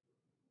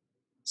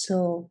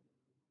 So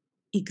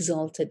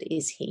exalted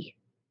is He.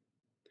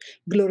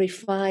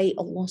 Glorify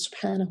Allah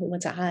subhanahu wa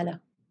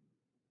ta'ala.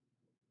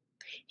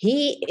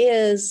 He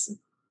is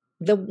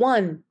the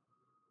one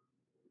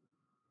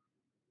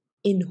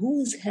in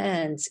whose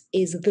hands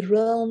is the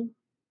realm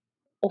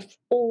of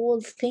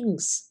all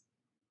things.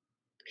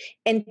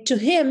 And to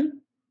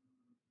Him,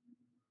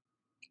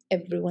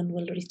 everyone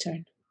will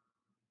return.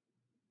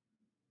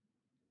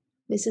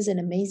 This is an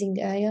amazing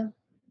ayah,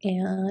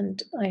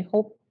 and I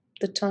hope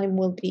the time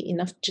will be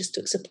enough just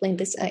to explain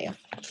this ayah.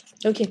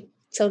 Okay,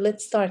 so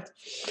let's start.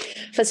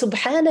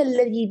 فَسُبْحَانَ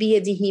الَّذِي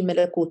بِيَدِهِ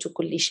مَلَكُوتُ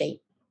كُلِّ شَيْءٍ.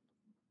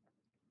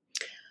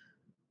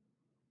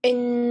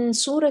 In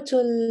Surah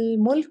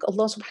al-Mulk,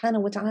 Allah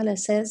subhanahu wa ta'ala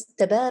says,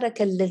 تَبَارَكَ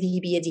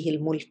الَّذِي بِيَدِهِ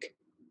الْمُلْكِ.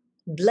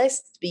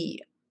 Blessed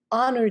be,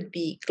 honored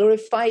be,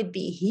 glorified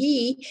be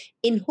He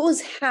in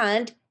whose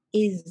hand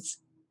is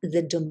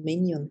the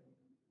dominion.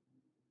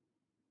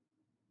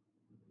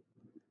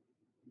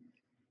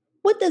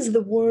 What does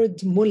the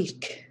word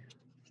mulk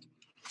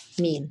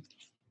mean?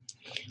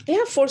 We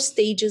have 4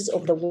 stages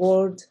of the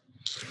word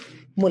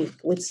mulk,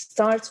 which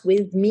starts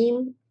with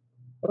mim,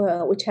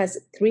 which has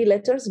 3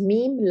 letters,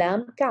 mim,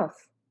 lam,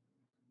 kaf,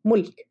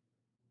 mulk.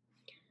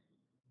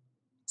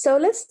 So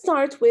let's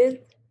start with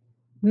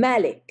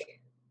malik.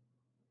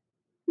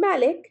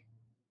 Malik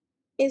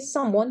is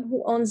someone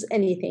who owns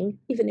anything,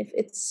 even if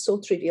it's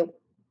so trivial.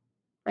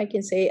 I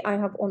can say I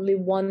have only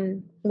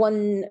one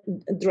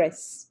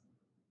dress.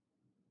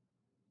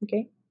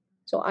 Okay,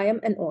 so I am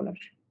an owner.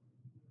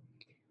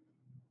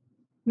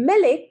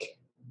 Malik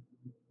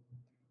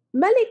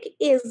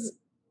is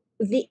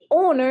the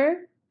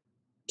owner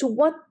to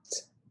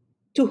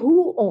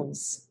who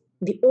owns.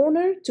 The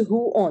owner to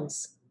who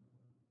owns.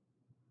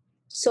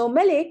 So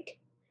Malik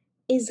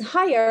is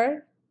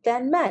higher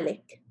than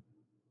Malik.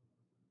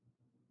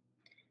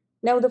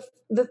 Now the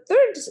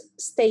 3rd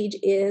stage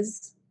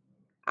is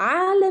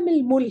Alam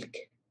al-Mulk.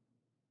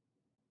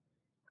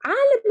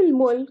 Alam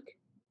al-Mulk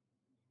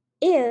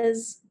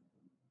is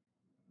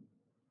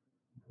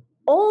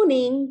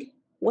owning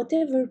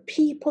whatever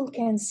people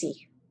can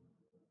see.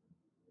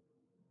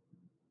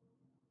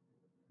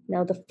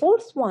 Now the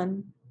 4th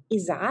one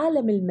is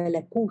Alam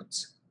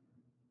al-Malakut.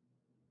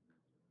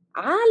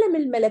 Alam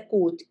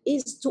al-Malakut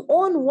is to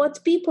own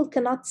what people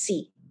cannot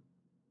see.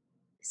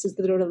 This is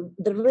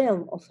the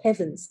realm of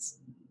heavens.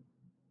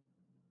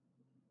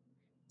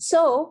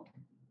 So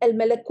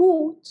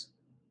al-Malakut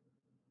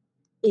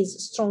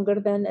is stronger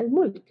than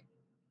al-Mulk.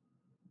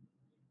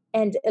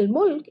 And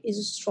al-Mulk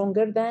is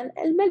stronger than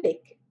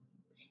al-Malik.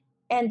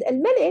 And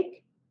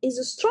al-Malik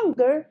is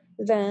stronger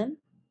than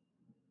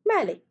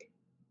Malik.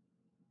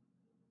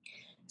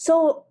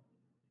 So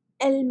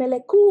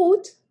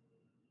al-Malakut,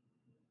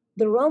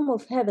 the realm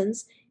of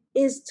heavens,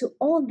 is to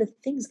own the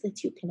things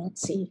that you cannot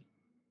see.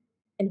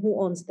 And who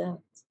owns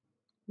that?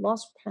 Allah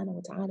subhanahu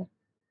wa ta'ala.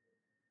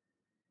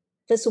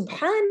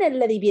 فسبحان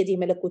الذي بيده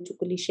ملكوت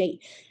كل شيء.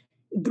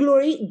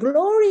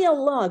 Glory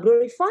Allah,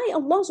 glorify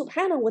Allah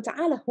subhanahu wa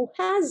ta'ala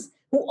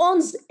who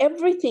owns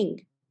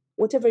everything,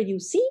 whatever you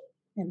see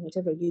and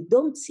whatever you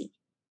don't see.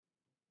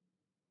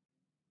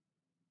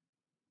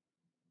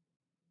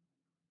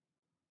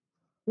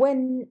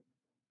 When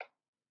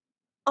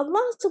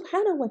Allah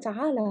subhanahu wa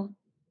ta'ala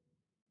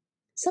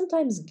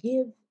sometimes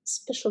give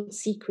special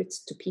secrets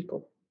to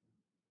people,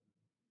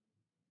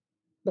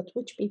 but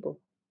which people?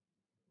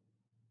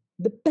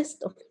 The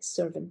best of his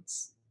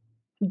servants,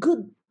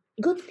 good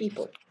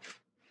people.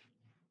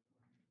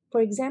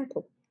 For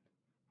example,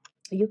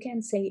 you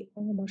can say,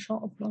 oh,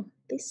 mashallah,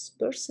 this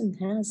person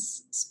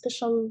has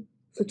special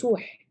futuh.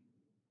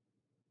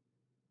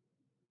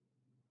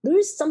 There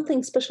is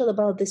something special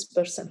about this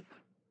person.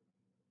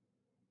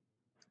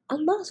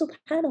 Allah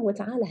subhanahu wa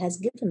ta'ala has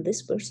given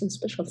this person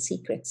special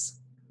secrets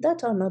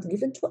that are not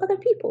given to other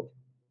people.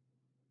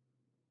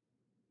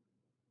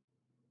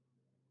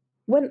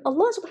 When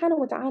Allah subhanahu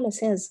wa ta'ala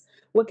says,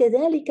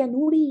 وَكَذَلِكَ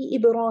نُرِي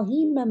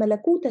إِبْرَاهِيمَ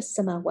مَلَكُوتَ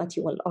السَّمَاوَاتِ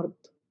وَالْأَرْضِ,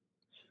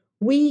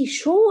 we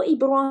show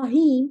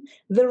Ibrahim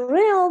the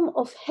realm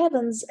of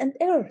heavens and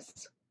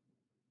earth.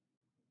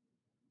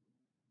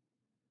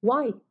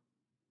 Why?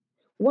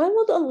 Why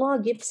would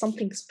Allah give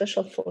something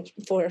special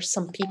for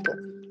some people?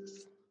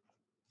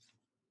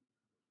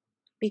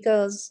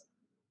 Because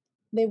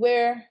they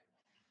were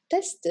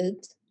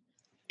tested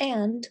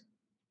and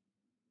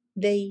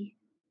they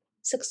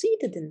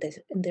succeeded in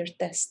their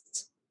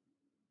tests.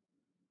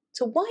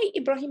 So why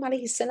Ibrahim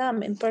alayhi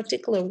salam in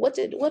particular? What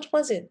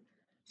was it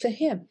for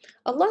him?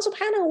 Allah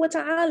subhanahu wa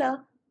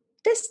ta'ala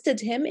tested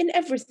him in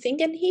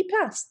everything and he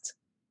passed.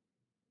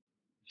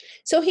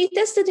 So he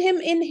tested him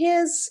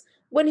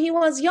when he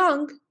was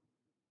young,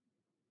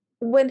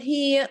 when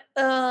he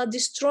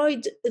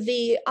destroyed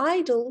the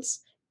idols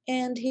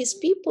and his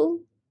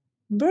people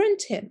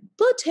burnt him,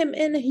 put him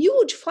in a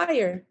huge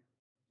fire.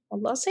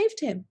 Allah saved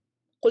him.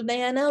 قُلْنَا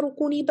يَا نَارُ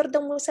كُونِي بَرْدًا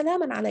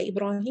وَسَلَامًا عَلَى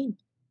إِبْرَاهِيمَ.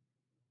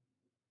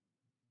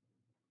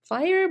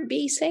 Fire,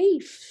 be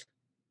safe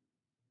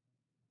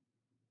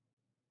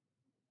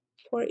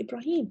for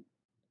Ibrahim.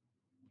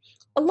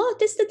 Allah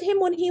tested him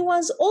when he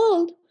was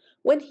old,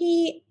 when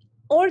he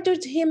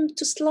ordered him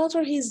to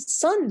slaughter his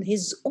son,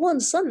 his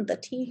own son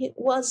that he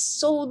was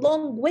so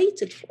long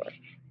waited for.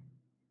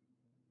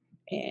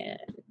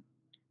 And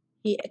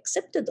he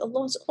accepted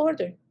Allah's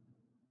order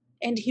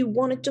and he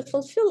wanted to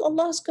fulfill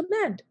Allah's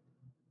command.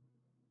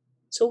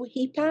 So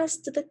he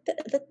passed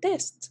the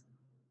test.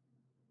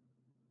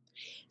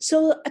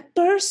 So a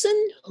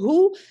person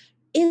who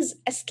is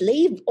a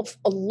slave of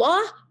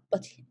Allah,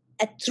 but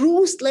a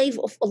true slave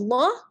of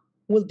Allah,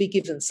 will be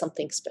given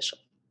something special.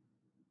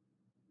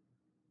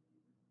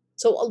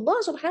 So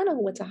Allah subhanahu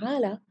wa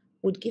ta'ala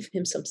would give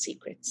him some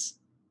secrets.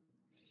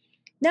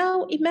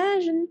 Now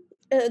imagine,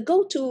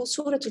 go to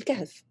Surah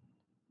Al-Kahf.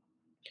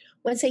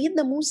 When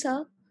Sayyidina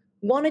Musa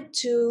wanted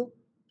to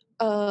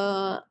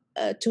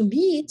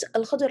meet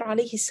Al-Khadr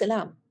alayhi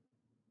salam,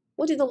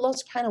 what did Allah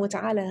subhanahu wa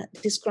ta'ala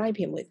describe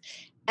him with?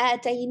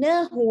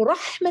 آتَيْنَاهُ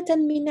رَحْمَةً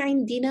مِّنْ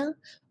عِنْدِنَا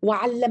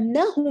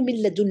وَعَلَّمْنَاهُ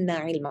مِنْ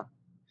لَدُنَّا عِلْمًا.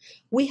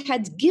 We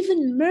had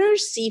given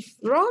mercy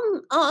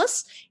from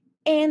us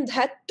and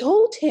had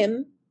taught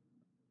him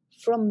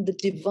from the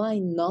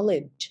divine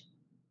knowledge.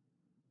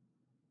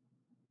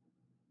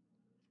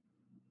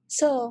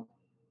 So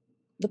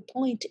the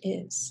point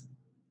is,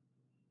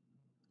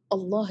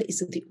 Allah is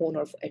the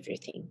owner of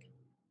everything.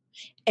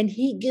 And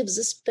He gives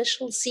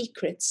special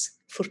secrets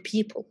for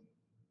people.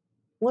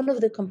 One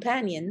of the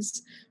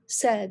companions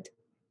said,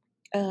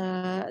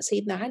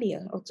 Sayyidina Ali,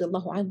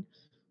 radiallahu anhu,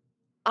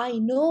 I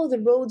know the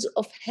roads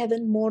of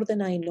heaven more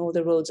than I know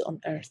the roads on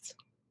earth.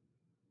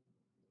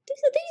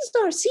 These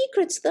are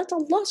secrets that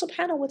Allah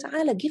subhanahu wa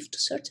ta'ala gives to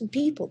certain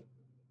people.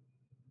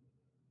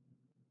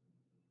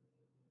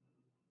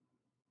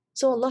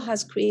 So Allah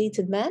has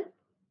created man.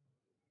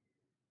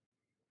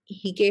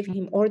 He gave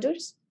him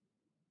orders.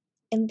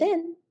 And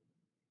then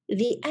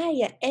the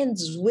ayah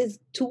ends with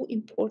two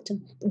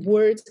important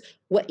words,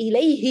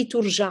 وَإِلَيْهِ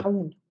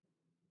تُرْجَعُونَ.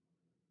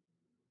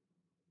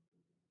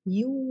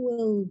 You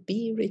will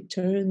be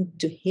returned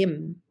to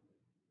Him.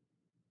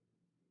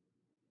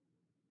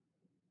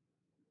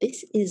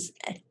 This is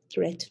a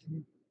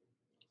threatening.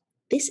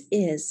 This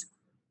is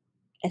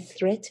a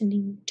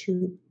threatening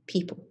to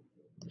people.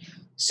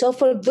 So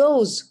for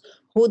those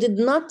who did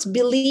not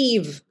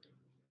believe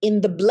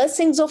in the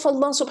blessings of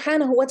Allah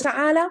subhanahu wa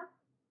ta'ala,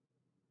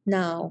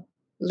 now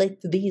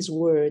let these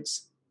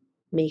words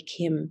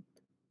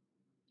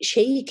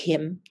shake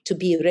him to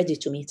be ready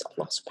to meet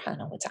Allah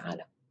subhanahu wa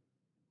ta'ala.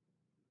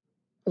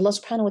 Allah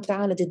subhanahu wa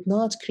ta'ala did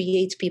not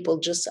create people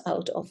just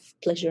out of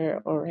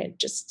pleasure or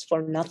just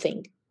for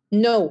nothing.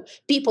 No,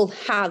 people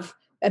have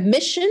a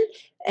mission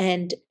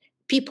and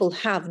people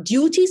have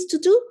duties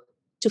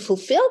to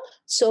fulfill,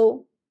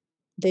 so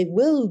they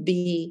will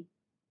be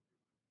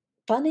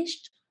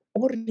punished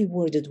or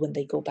rewarded when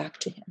they go back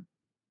to Him.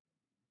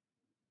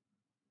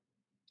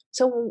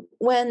 So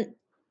when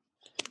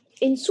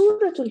in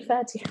Surah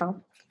Al-Fatiha,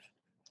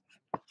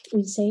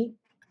 we say,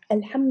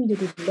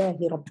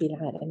 Alhamdulillahi Rabbil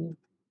Alameen.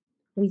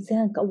 We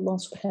thank Allah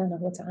subhanahu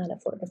wa ta'ala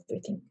for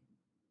everything.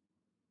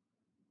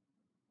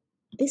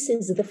 This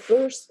is the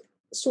first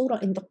surah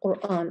in the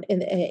Quran,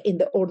 in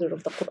the order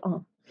of the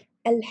Quran.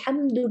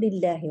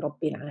 Alhamdulillahi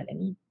Rabbil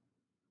Alameen.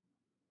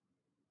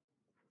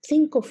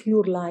 Think of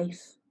your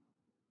life.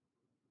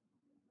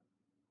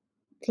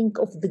 Think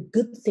of the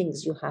good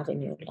things you have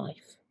in your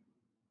life.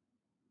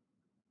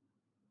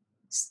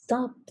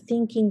 Stop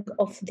thinking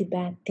of the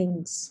bad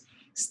things.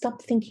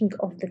 Stop thinking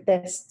of the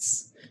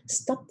tests.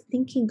 Stop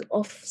thinking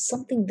of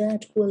something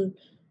that will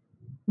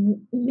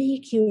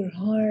make your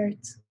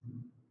heart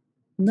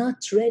not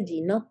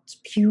ready, not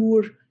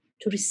pure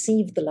to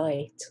receive the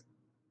light.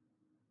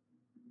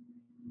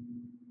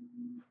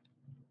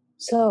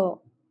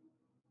 So,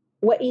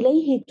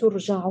 وَإِلَيْهِ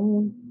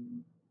تُرْجَعُونَ.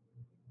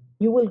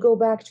 You will go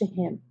back to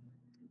Him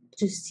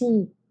to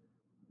see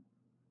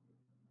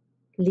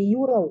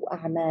لِيُرَوْا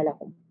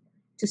أَعْمَالَهُم,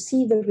 to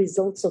see the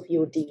results of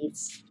your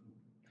deeds.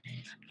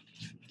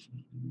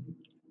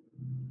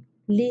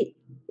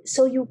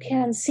 So you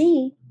can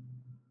see,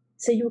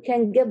 so you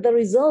can get the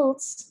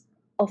results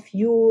of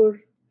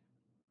your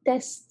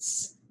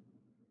tests.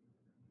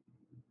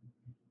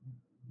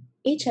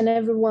 Each and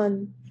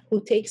everyone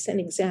who takes an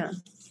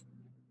exam,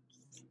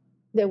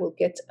 they will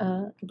get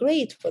a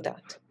grade for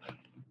that.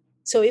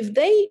 So if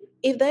they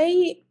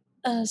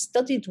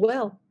studied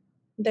well,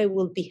 they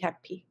will be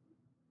happy.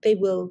 They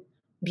will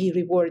be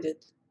rewarded.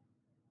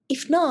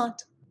 If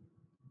not,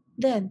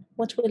 then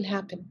what will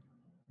happen?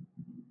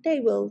 They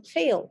will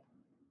fail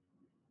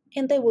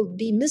and they will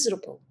be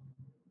miserable.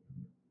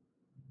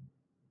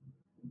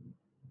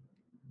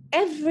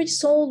 Every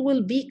soul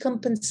will be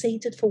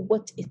compensated for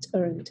what it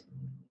earned.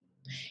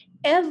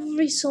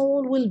 Every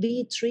soul will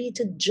be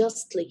treated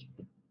justly.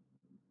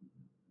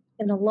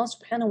 And Allah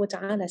subhanahu wa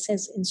ta'ala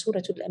says in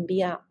Surah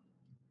Al-Anbiya,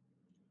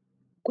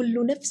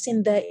 كل نفس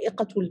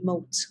ذائقة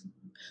الموت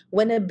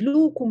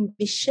ونبلوكم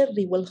بالشر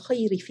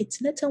والخير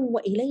فتنة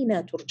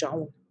وإلينا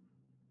ترجعون.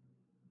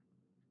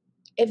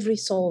 Every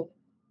soul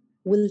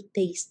will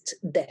taste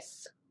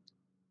death.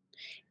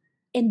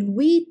 And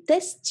we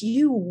test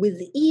you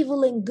with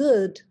evil and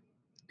good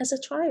as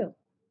a trial.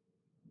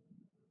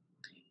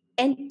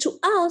 And to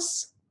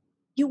us,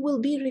 you will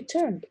be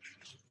returned.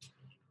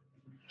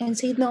 And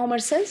Sayyidina Umar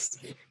says,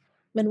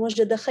 من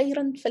وجد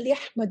خيرا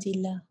فليحمد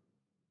الله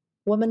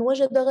ومن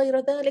وجد غير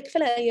ذلك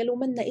فلا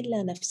يلومن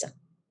إلا نفسه.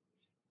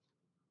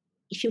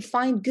 If you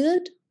find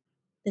good,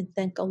 then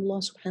thank Allah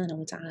subhanahu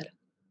wa ta'ala.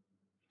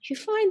 If you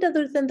find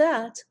other than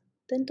that,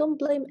 then don't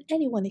blame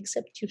anyone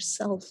except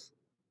yourself.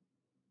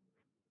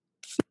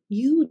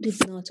 You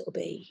did not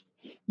obey.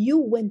 You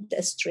went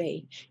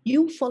astray.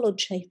 You followed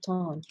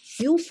shaitan.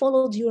 You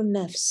followed your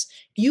nafs.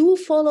 You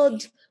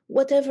followed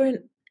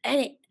whatever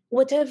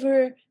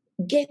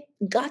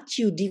got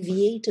you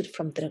deviated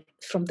from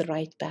the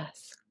right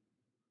path.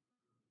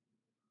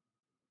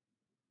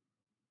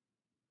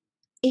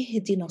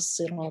 اهدنا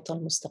الصراط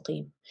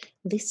المستقيم.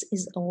 This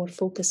is our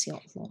focus, Ya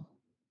Allah.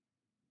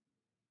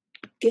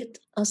 Get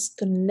us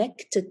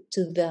connected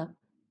to the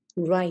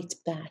right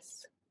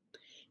path.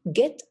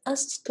 Get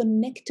us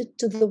connected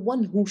to the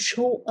one who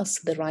show us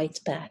the right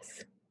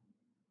path.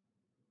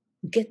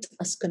 Get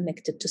us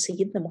connected to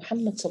Sayyidina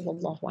Muhammad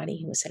sallallahu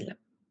alayhi wa sallam.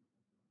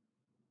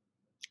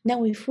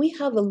 Now, if we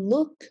have a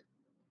look,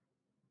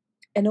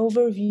 an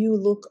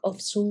overview look of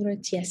Surah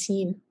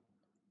Yaseen,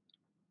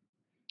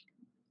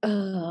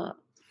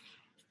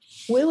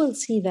 we will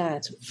see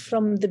that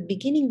from the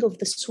beginning of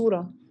the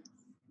surah,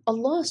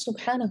 Allah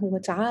subhanahu wa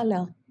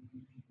ta'ala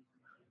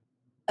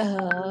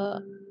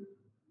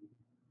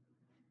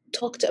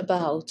talked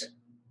about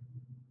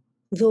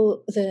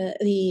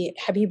the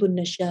Habib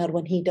al-Najjar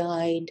when he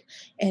died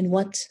and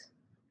what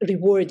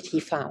reward he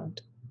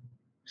found.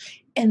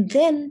 And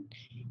then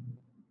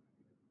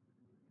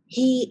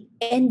he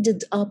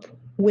ended up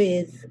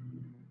with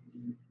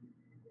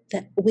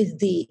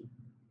the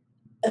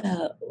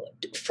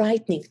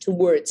frightening two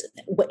words,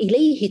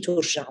 وَإِلَيْهِ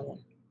تُرْجَعُونَ.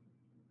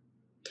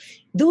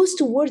 Those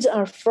two words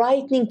are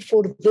frightening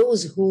for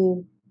those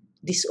who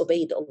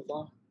disobeyed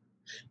Allah,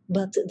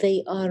 but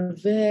they are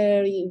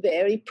very,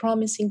 very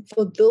promising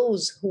for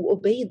those who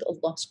obeyed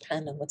Allah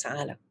subhanahu wa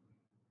ta'ala.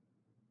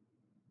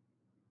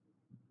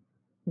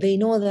 They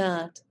know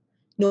that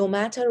no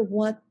matter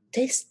what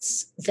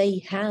tests they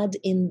had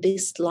in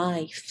this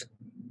life,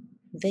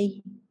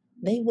 they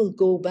will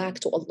go back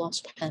to Allah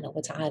subhanahu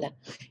wa ta'ala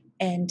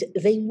and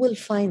they will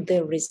find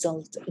their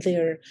result,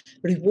 their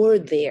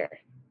reward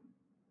there.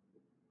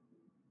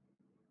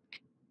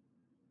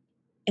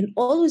 And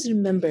always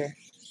remember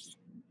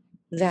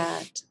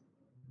that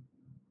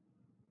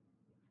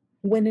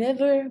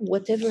whatever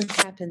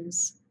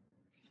happens,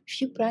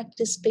 if you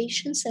practice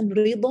patience and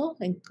rida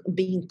and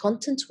being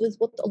content with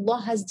what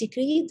Allah has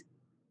decreed,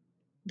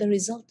 the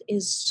result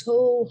is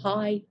so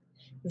high,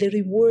 the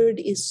reward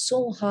is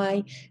so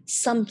high,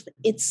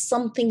 it's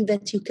something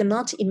that you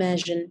cannot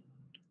imagine,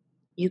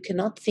 you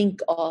cannot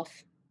think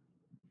of.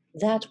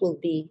 That will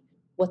be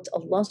what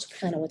Allah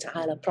subhanahu wa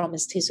ta'ala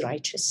promised His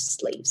righteous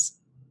slaves.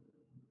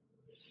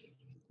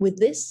 With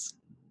this,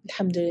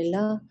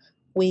 alhamdulillah,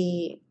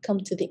 we come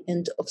to the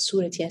end of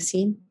Surah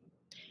Yaseen.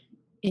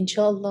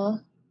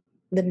 Inshallah,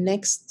 the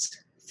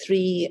next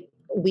 3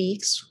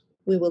 weeks,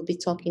 we will be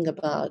talking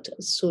about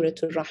Surah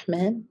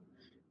al-Rahman,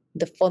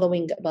 the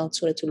following about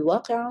Surah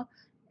al-Waqi'a,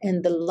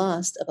 and the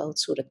last about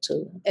Surah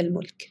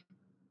al-Mulk.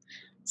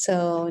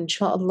 So,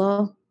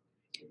 inshallah,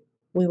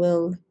 we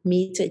will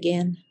meet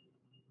again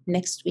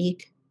next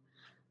week.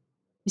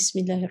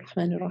 Bismillah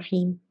ar-Rahman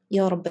ar-Rahim.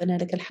 يا ربنا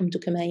لك الحمد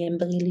كما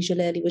ينبغي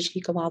لجلال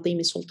وجهك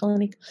وعظيم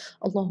سلطانك.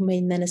 اللهم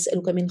إنا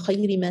نسألك من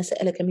خير ما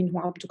سألك منه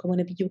عبدك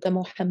ونبيك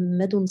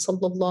محمد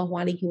صلى الله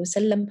عليه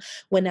وسلم،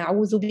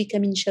 ونعوذ بك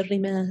من شر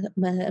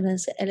ما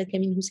سألك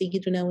منه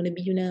سيدنا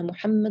ونبينا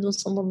محمد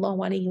صلى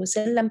الله عليه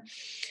وسلم.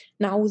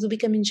 نعوذ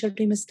بك من شر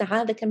ما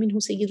استعاذك منه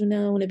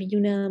سيدنا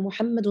ونبينا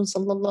محمد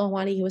صلى الله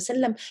عليه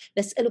وسلم.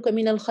 نسألك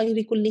من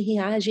الخير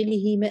كله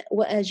عاجله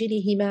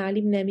وآجله ما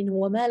علمنا منه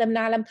وما لم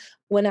نعلم،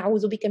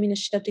 ونعوذ بك من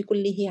الشر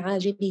كله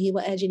عاجله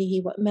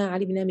وآجله وما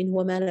علمنا منه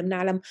وما لم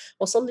نعلم.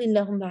 وصل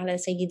اللهم على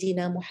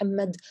سيدنا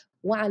محمد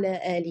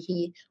وعلى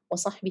آله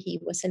وصحبه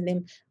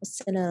وسلم.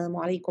 السلام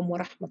عليكم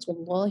ورحمة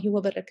الله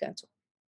وبركاته.